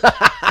Cups.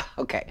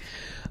 Okay.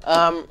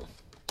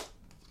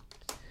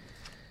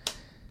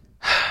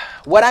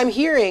 What I'm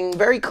hearing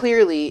very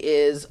clearly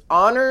is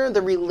honor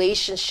the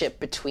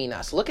relationship between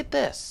us. Look at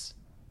this.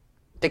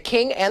 The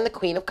King and the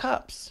Queen of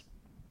Cups.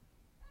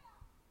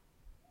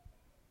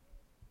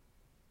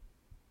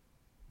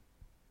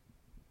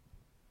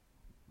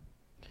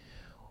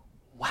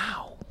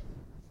 Wow.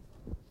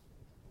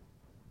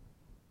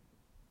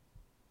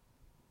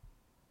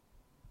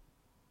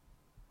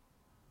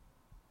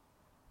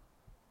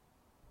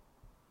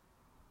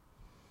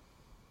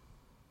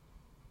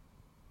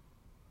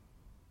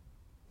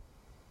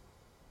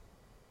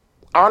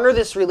 Honor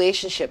this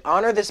relationship.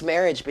 Honor this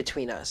marriage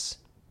between us.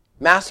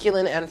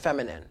 Masculine and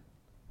feminine.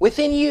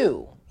 Within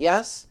you.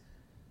 Yes?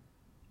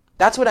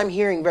 That's what I'm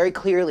hearing very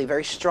clearly,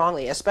 very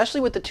strongly.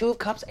 Especially with the 2 of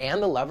Cups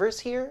and the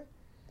Lovers here.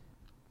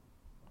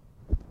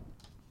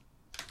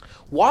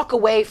 Walk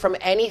away from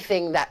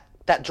anything that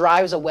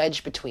drives a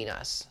wedge between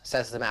us,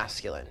 says the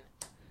masculine.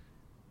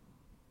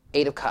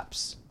 8 of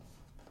Cups.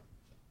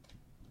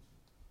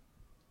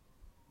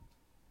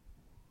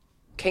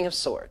 King of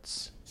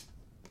Swords.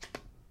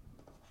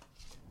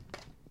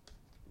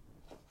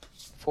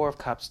 4 of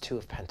Cups, 2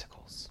 of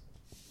Pentacles.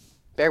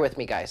 Bear with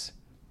me, guys.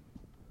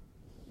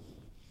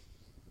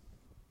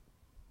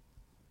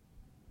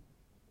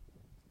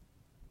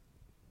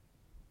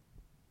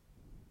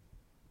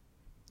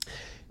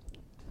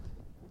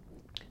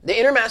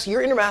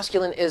 Your inner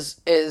masculine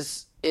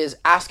is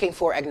asking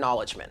for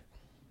acknowledgement.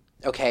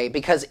 Okay,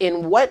 because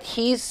in what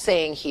he's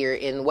saying here,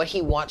 in what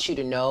he wants you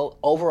to know,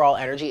 overall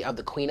energy of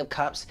the Queen of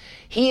Cups,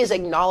 he is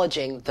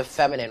acknowledging the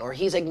feminine, or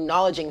he's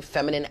acknowledging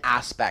feminine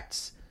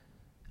aspects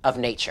of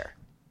nature,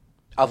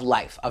 of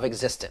life, of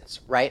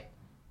existence, right?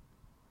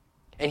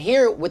 And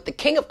here with the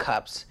King of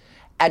Cups,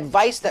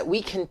 advice that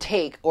we can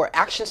take or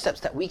action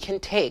steps that we can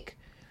take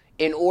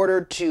in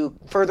order to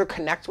further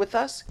connect with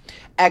us,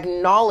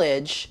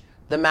 acknowledge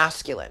the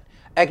masculine.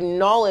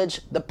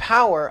 Acknowledge the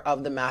power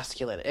of the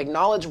masculine.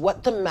 Acknowledge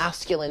what the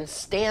masculine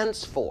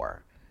stands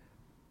for.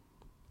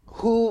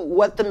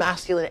 What the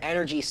masculine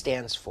energy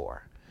stands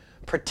for.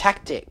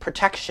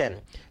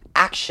 Protection,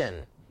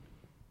 action,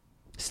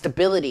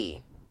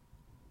 stability,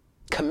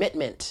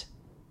 commitment,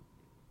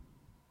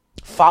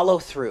 follow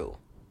through,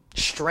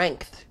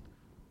 strength,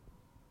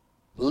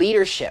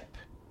 leadership.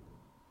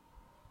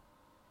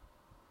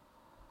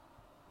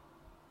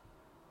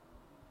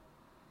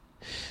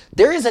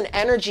 There is an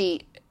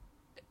energy.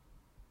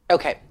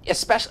 Okay,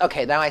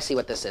 now I see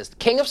what this is.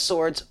 King of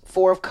Swords,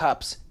 4 of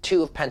Cups,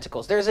 2 of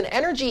Pentacles. There's an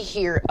energy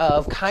here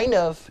of kind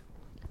of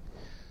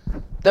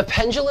the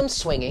pendulum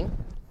swinging,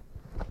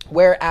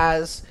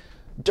 whereas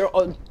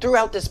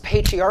throughout this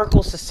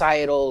patriarchal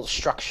societal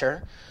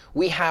structure,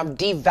 we have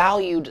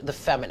devalued the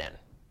feminine,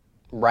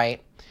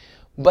 right?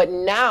 But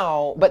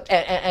now,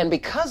 and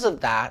because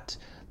of that,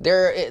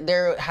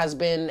 there has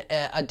been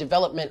a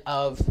development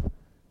of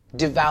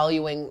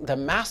devaluing the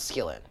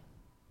masculine.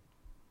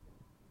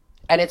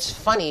 And it's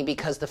funny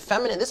because the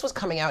feminine, this was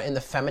coming out in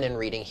the feminine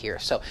reading here.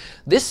 So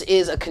this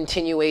is a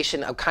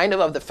continuation of kind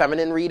of the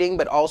feminine reading,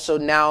 but also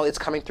now it's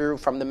coming through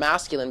from the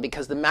masculine,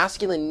 because the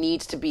masculine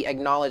needs to be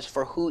acknowledged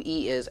for who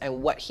he is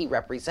and what he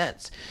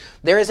represents.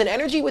 There is an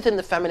energy within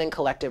the feminine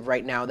collective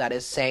right now that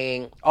is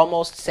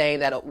almost saying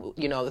that,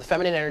 the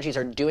feminine energies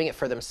are doing it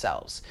for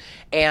themselves.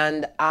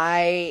 And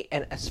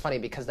it's funny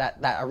because that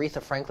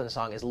Aretha Franklin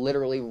song is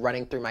literally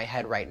running through my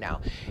head right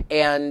now.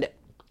 And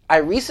I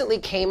recently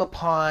came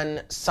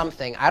upon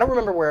something. I don't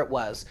remember where it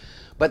was,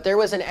 but there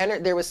was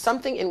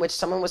something in which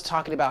someone was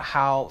talking about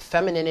how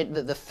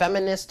femininity, the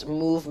feminist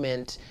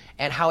movement,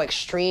 and how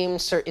extreme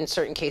in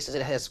certain cases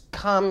it has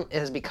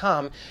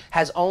become,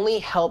 has only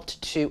helped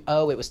to,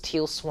 it was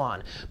Teal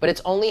Swan, but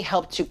it's only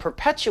helped to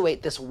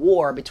perpetuate this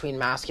war between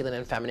masculine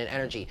and feminine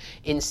energy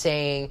in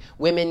saying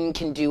women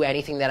can do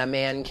anything that a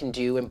man can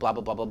do and blah,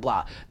 blah, blah, blah,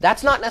 blah.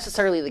 That's not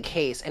necessarily the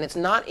case, and it's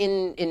not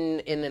in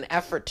an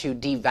effort to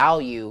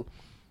devalue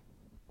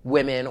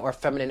women or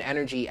feminine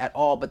energy at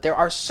all, but there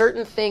are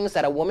certain things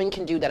that a woman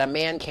can do that a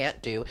man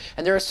can't do,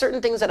 and there are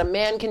certain things that a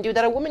man can do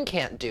that a woman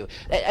can't do.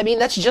 I mean,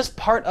 that's just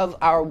part of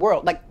our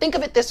world. Like, think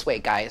of it this way,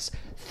 guys.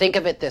 Think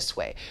of it this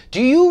way.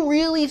 Do you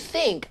really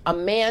think a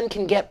man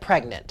can get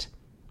pregnant?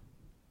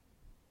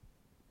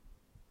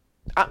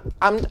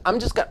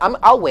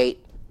 I'll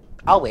wait.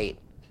 A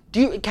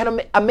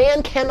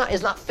man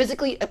is not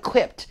physically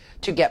equipped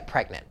to get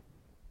pregnant,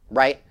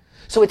 right?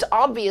 So it's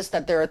obvious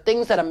that there are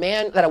things that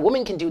a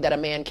woman can do that a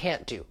man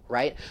can't do,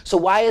 right? So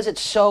why is it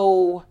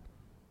so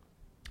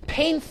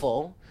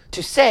painful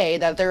to say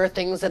that there are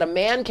things that a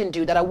man can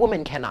do that a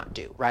woman cannot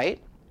do, right?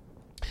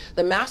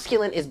 The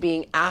masculine is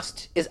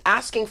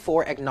asking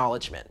for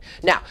acknowledgement.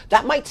 Now,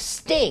 that might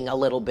sting a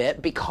little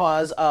bit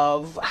because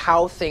of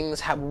how things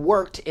have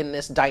worked in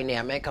this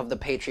dynamic of the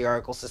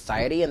patriarchal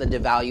society and the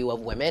devalue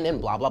of women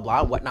and blah, blah,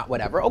 blah, whatnot,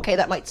 whatever. Okay,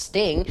 that might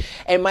sting.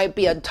 It might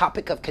be a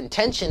topic of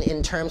contention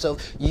in terms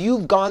of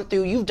you've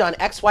done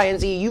X, Y, and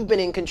Z, you've been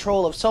in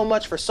control of so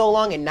much for so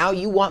long, and now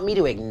you want me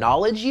to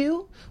acknowledge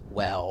you?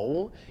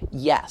 Well,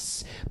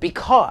 yes,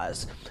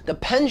 because the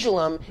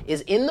pendulum is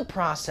in the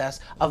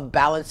process of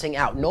balancing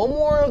out. No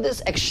more of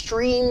this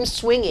extreme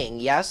swinging,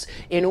 yes?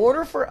 In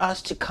order for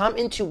us to come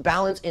into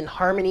balance in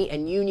harmony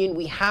and union,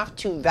 we have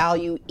to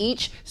value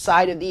each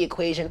side of the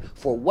equation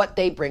for what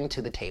they bring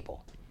to the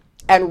table.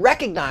 And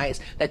recognize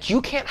that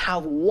you can't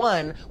have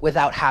one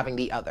without having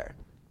the other.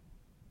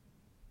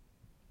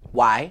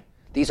 Why?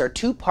 These are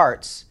two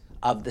parts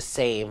of the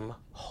same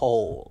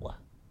whole.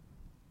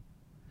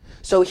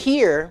 So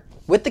here,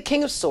 with the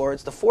King of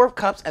Swords, the Four of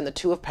Cups, and the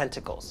Two of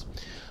Pentacles,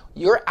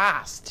 you're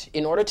asked,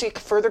 in order to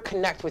further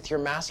connect with your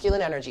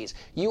masculine energies,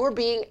 you are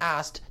being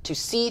asked to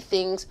see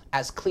things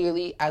as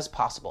clearly as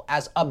possible,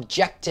 as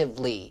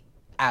objectively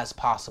as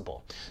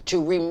possible,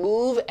 to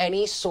remove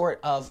any sort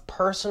of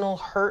personal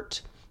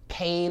hurt,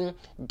 pain,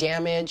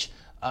 damage,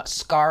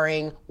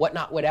 scarring,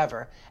 whatnot,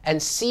 whatever,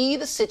 and see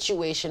the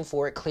situation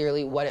for it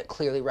clearly, what it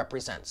clearly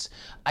represents.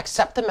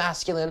 Accept the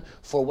masculine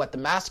for what the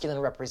masculine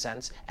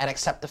represents, and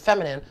accept the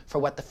feminine for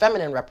what the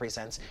feminine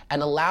represents,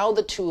 and allow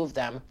the two of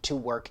them to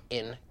work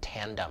in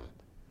tandem.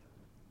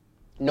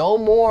 No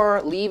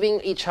more leaving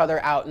each other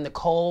out in the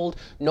cold,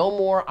 no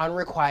more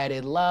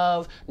unrequited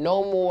love,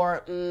 no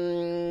more,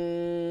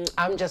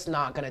 I'm just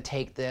not gonna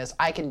take this,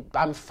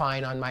 I'm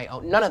fine on my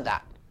own. None of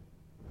that.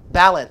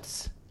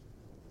 Balance.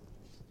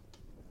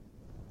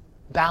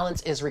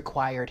 Balance is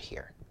required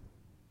here,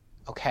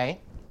 okay?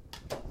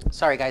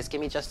 Sorry, guys,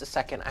 give me just a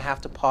second. I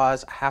have to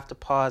pause. I'll have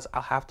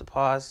to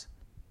pause.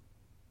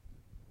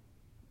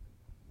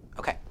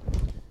 Okay.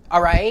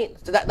 All right.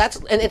 So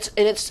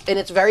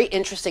it's very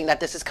interesting that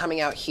this is coming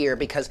out here,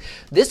 because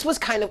this was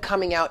kind of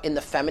coming out in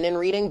the feminine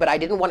reading, but I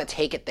didn't want to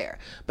take it there.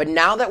 But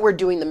now that we're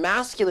doing the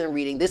masculine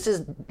reading, this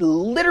is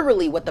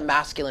literally what the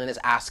masculine is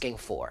asking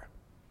for.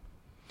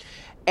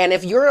 And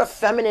if you're a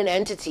feminine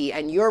entity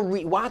and you're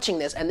watching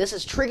this and this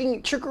is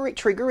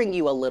triggering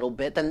you a little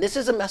bit, then this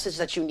is a message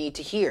that you need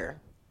to hear.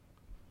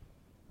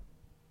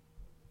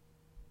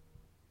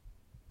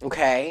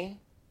 Okay?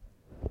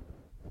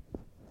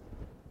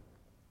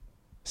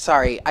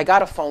 Sorry, I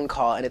got a phone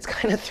call and it's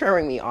kind of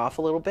throwing me off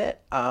a little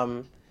bit.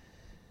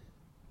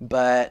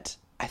 But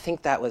I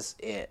think that was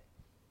it.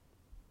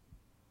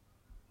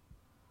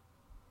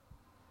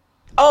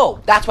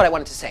 Oh, that's what I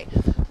wanted to say.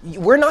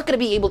 We're not going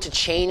to be able to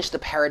change the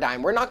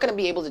paradigm. We're not going to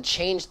be able to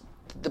change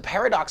the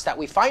paradox that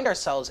we find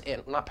ourselves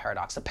in. Not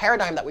paradox, the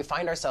paradigm that we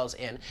find ourselves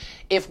in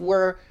if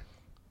we're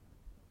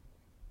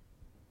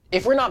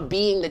not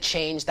being the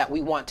change that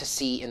we want to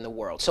see in the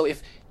world. So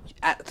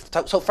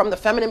from the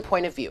feminine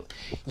point of view,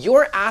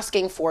 you're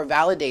asking for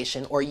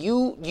validation, or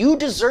you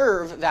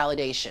deserve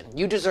validation.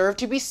 You deserve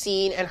to be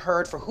seen and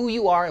heard for who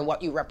you are and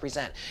what you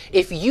represent.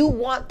 If you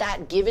want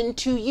that given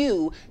to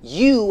you,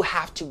 you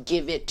have to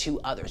give it to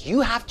others.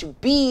 You have to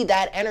be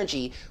that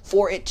energy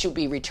for it to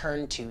be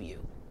returned to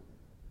you.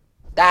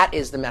 That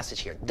is the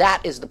message here.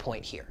 That is the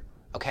point here.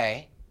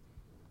 Okay?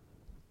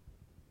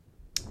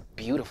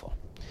 Beautiful.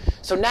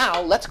 So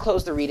now, let's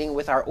close the reading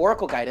with our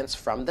oracle guidance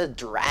from the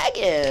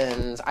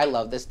dragons. I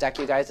love this deck,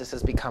 you guys. This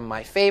has become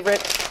my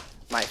favorite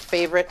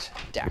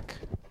deck.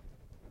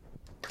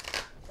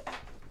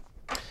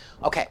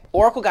 Okay,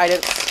 oracle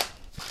guidance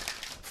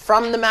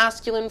from the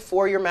masculine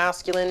for your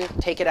masculine.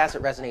 Take it as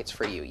it resonates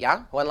for you,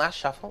 yeah? One last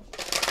shuffle.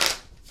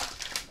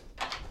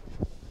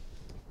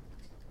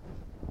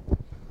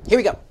 Here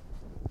we go.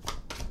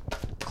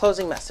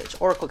 Closing message,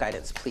 oracle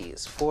guidance,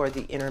 please, for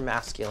the inner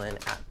masculine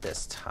at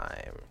this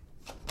time.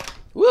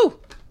 Woo!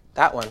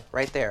 That one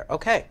right there.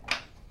 Okay.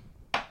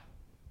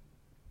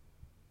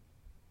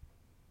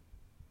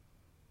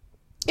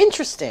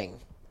 Interesting.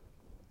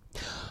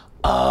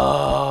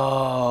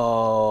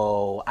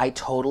 Oh, I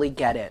totally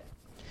get it.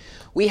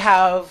 We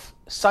have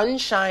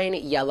Sunshine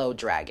Yellow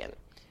Dragon.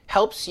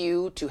 Helps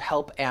you to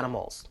help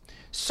animals,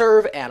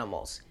 serve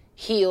animals,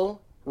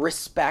 heal,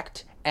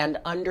 respect, and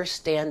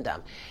understand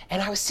them.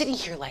 And I was sitting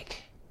here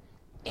like,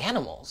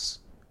 animals?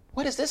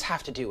 What does this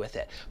have to do with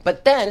it?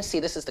 But then, see,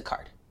 this is the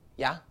card,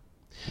 yeah?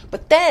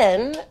 But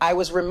then I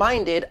was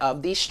reminded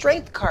of the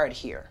Strength card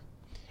here.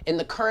 In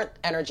the current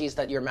energies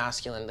that you're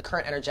masculine, the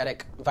current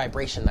energetic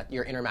vibration that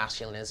your inner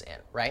masculine is in,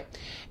 right?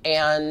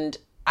 And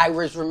I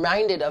was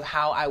reminded of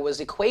how I was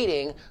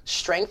equating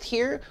strength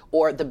here,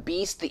 or the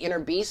beast, the inner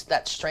beast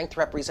that strength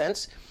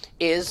represents,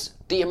 is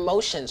the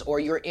emotions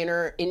or your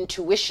inner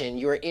intuition,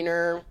 your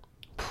inner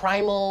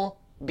primal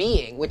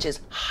being, which is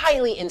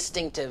highly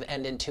instinctive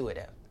and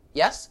intuitive.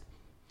 Yes?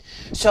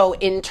 So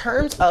in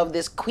terms of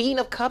this Queen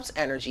of Cups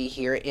energy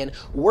here, in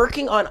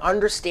working on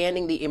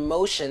understanding the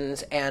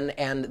emotions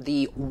and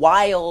the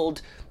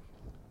wild,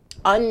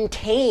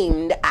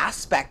 untamed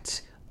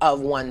aspect of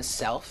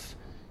oneself,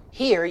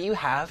 here you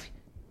have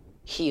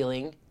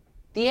healing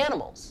the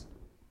animals.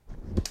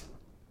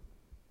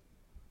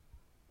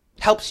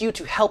 Helps you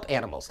to help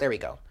animals. There we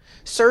go.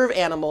 Serve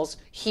animals,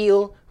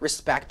 heal,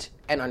 respect,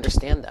 and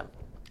understand them.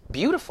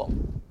 Beautiful.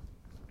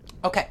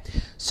 Okay,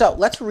 so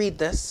let's read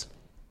this.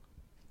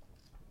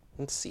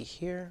 Let's see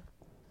here.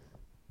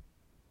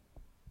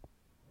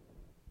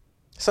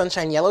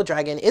 Sunshine Yellow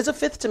Dragon is a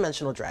 5th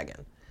dimensional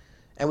dragon.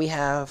 And we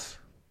have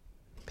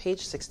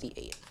page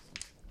 68.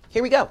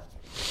 Here we go.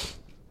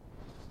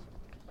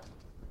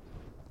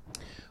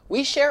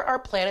 We share our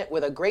planet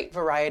with a great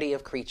variety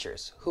of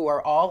creatures who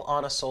are all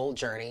on a soul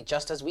journey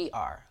just as we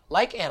are.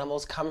 Like us,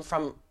 animals come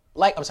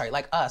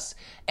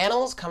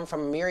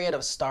from a myriad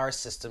of star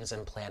systems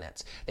and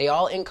planets. They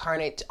all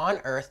incarnate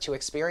on Earth to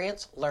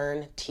experience,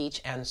 learn, teach,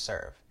 and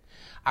serve.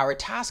 Our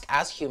task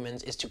as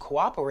humans is to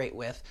cooperate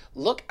with,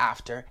 look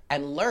after,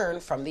 and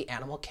learn from the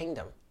animal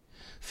kingdom.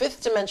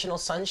 5th dimensional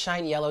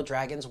Sunshine Yellow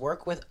Dragons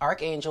work with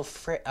Archangel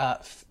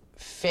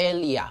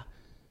Feliai.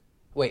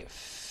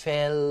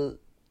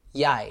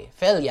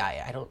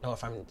 Feliai. I don't know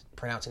if I'm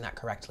pronouncing that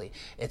correctly.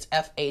 It's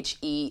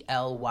Fhelyai.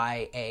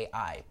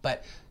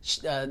 But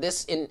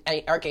this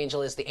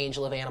Archangel is the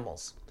angel of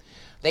animals.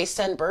 They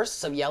send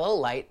bursts of yellow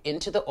light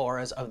into the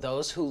auras of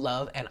those who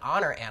love and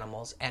honor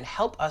animals and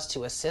help us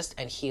to assist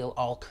and heal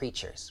all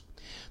creatures.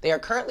 They are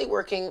currently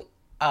working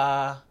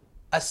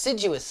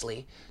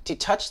assiduously to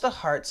touch the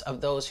hearts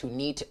of those who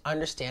need to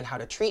understand how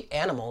to treat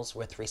animals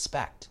with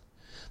respect.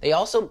 They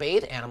also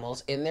bathe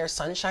animals in their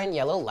sunshine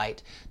yellow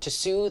light to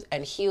soothe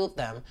and heal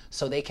them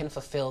so they can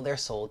fulfill their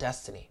soul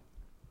destiny.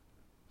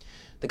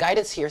 The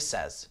guidance here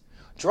says,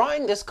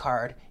 drawing this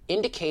card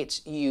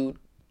invites you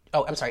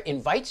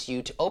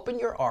to open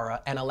your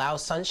aura and allow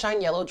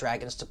sunshine yellow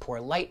dragons to pour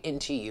light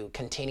into you,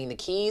 containing the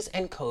keys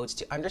and codes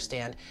to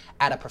understand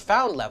at a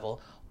profound level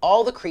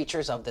all the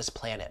creatures of this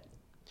planet.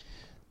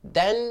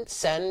 Then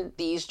send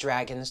these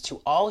dragons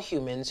to all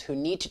humans who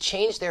need to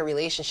change their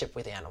relationship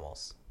with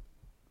animals.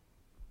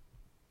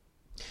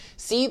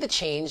 See the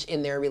change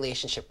in their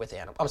relationship with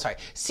animals.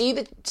 See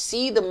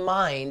the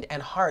mind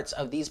and hearts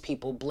of these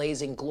people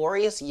blazing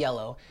glorious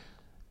yellow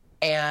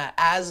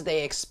as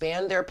they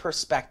expand their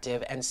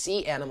perspective and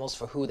see animals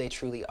for who they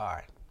truly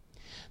are.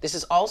 It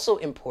is also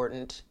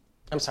important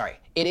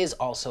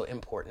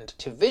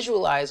to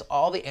visualize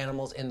all the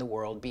animals in the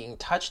world being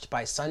touched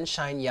by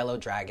sunshine yellow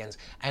dragons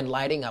and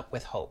lighting up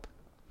with hope.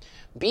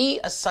 Be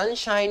a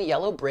sunshine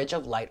yellow bridge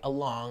of light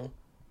along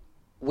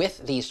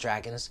with these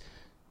dragons.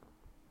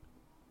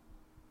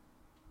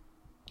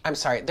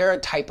 There are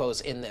typos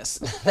in this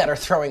that are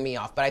throwing me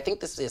off, but I think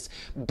this is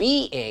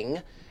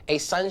being a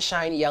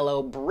sunshine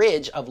yellow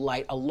bridge of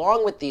light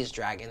along with these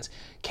dragons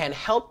can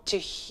help to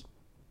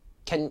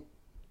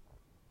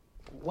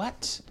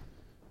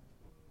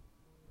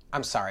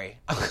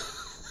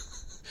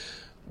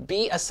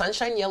Be a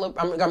sunshine yellow,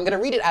 I'm going to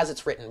read it as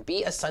it's written.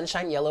 Be a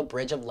sunshine yellow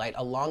bridge of light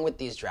along with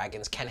these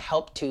dragons can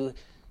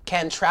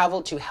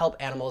travel to help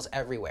animals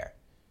everywhere.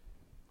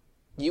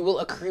 You will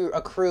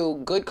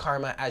accrue good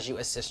karma as you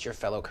assist your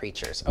fellow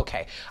creatures.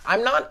 Okay,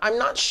 I'm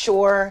not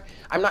sure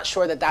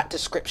that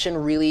description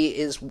really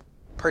is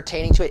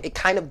pertaining to it. It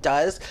kind of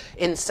does,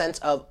 in sense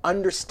of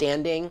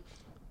understanding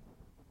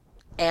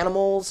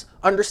animals,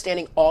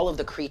 understanding all of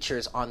the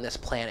creatures on this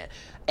planet,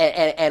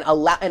 and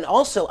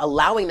also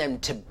allowing them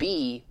to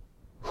be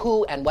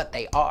who and what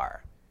they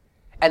are.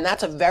 And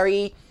that's a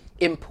very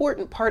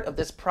important part of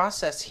this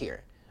process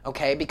here.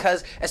 Okay,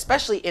 because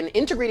especially in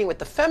integrating with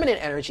the feminine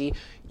energy,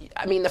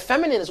 the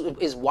feminine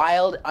is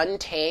wild,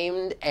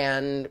 untamed,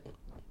 and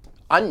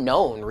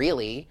unknown,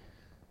 really.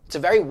 It's a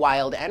very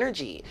wild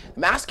energy.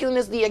 Masculine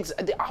is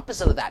the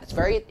opposite of that. It's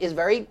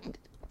very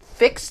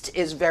fixed,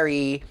 is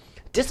very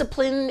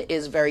disciplined,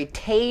 is very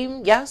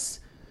tame,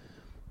 yes?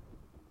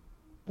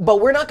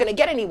 But we're not going to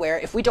get anywhere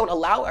if we don't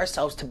allow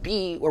ourselves to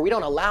be, or we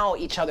don't allow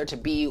each other to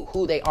be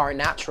who they are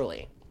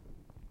naturally.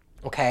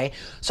 Okay,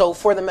 so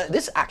for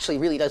this actually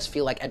really does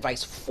feel like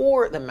advice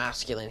for the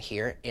masculine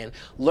here in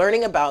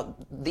learning about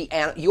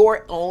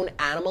your own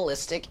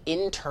animalistic,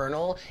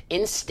 internal,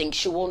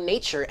 instinctual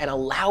nature and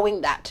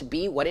allowing that to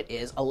be what it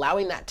is,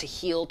 allowing that to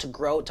heal, to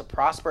grow, to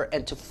prosper,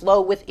 and to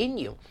flow within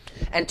you,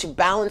 and to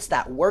balance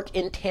that work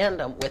in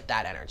tandem with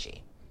that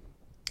energy.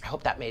 I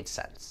hope that made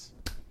sense.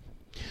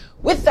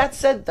 With that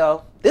said,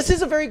 though, this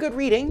is a very good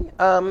reading,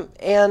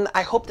 and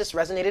I hope this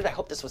resonated. I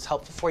hope this was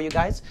helpful for you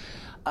guys.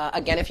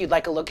 Again, if you'd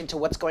like a look into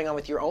what's going on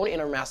with your own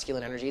inner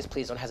masculine energies,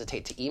 please don't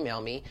hesitate to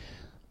email me.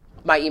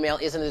 My email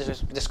is in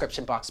the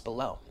description box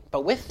below.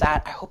 But with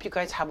that, I hope you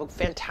guys have a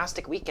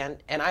fantastic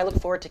weekend, and I look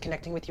forward to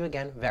connecting with you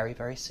again very,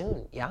 very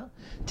soon. Yeah?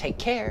 Take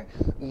care.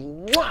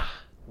 Mwah!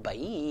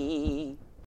 Bye.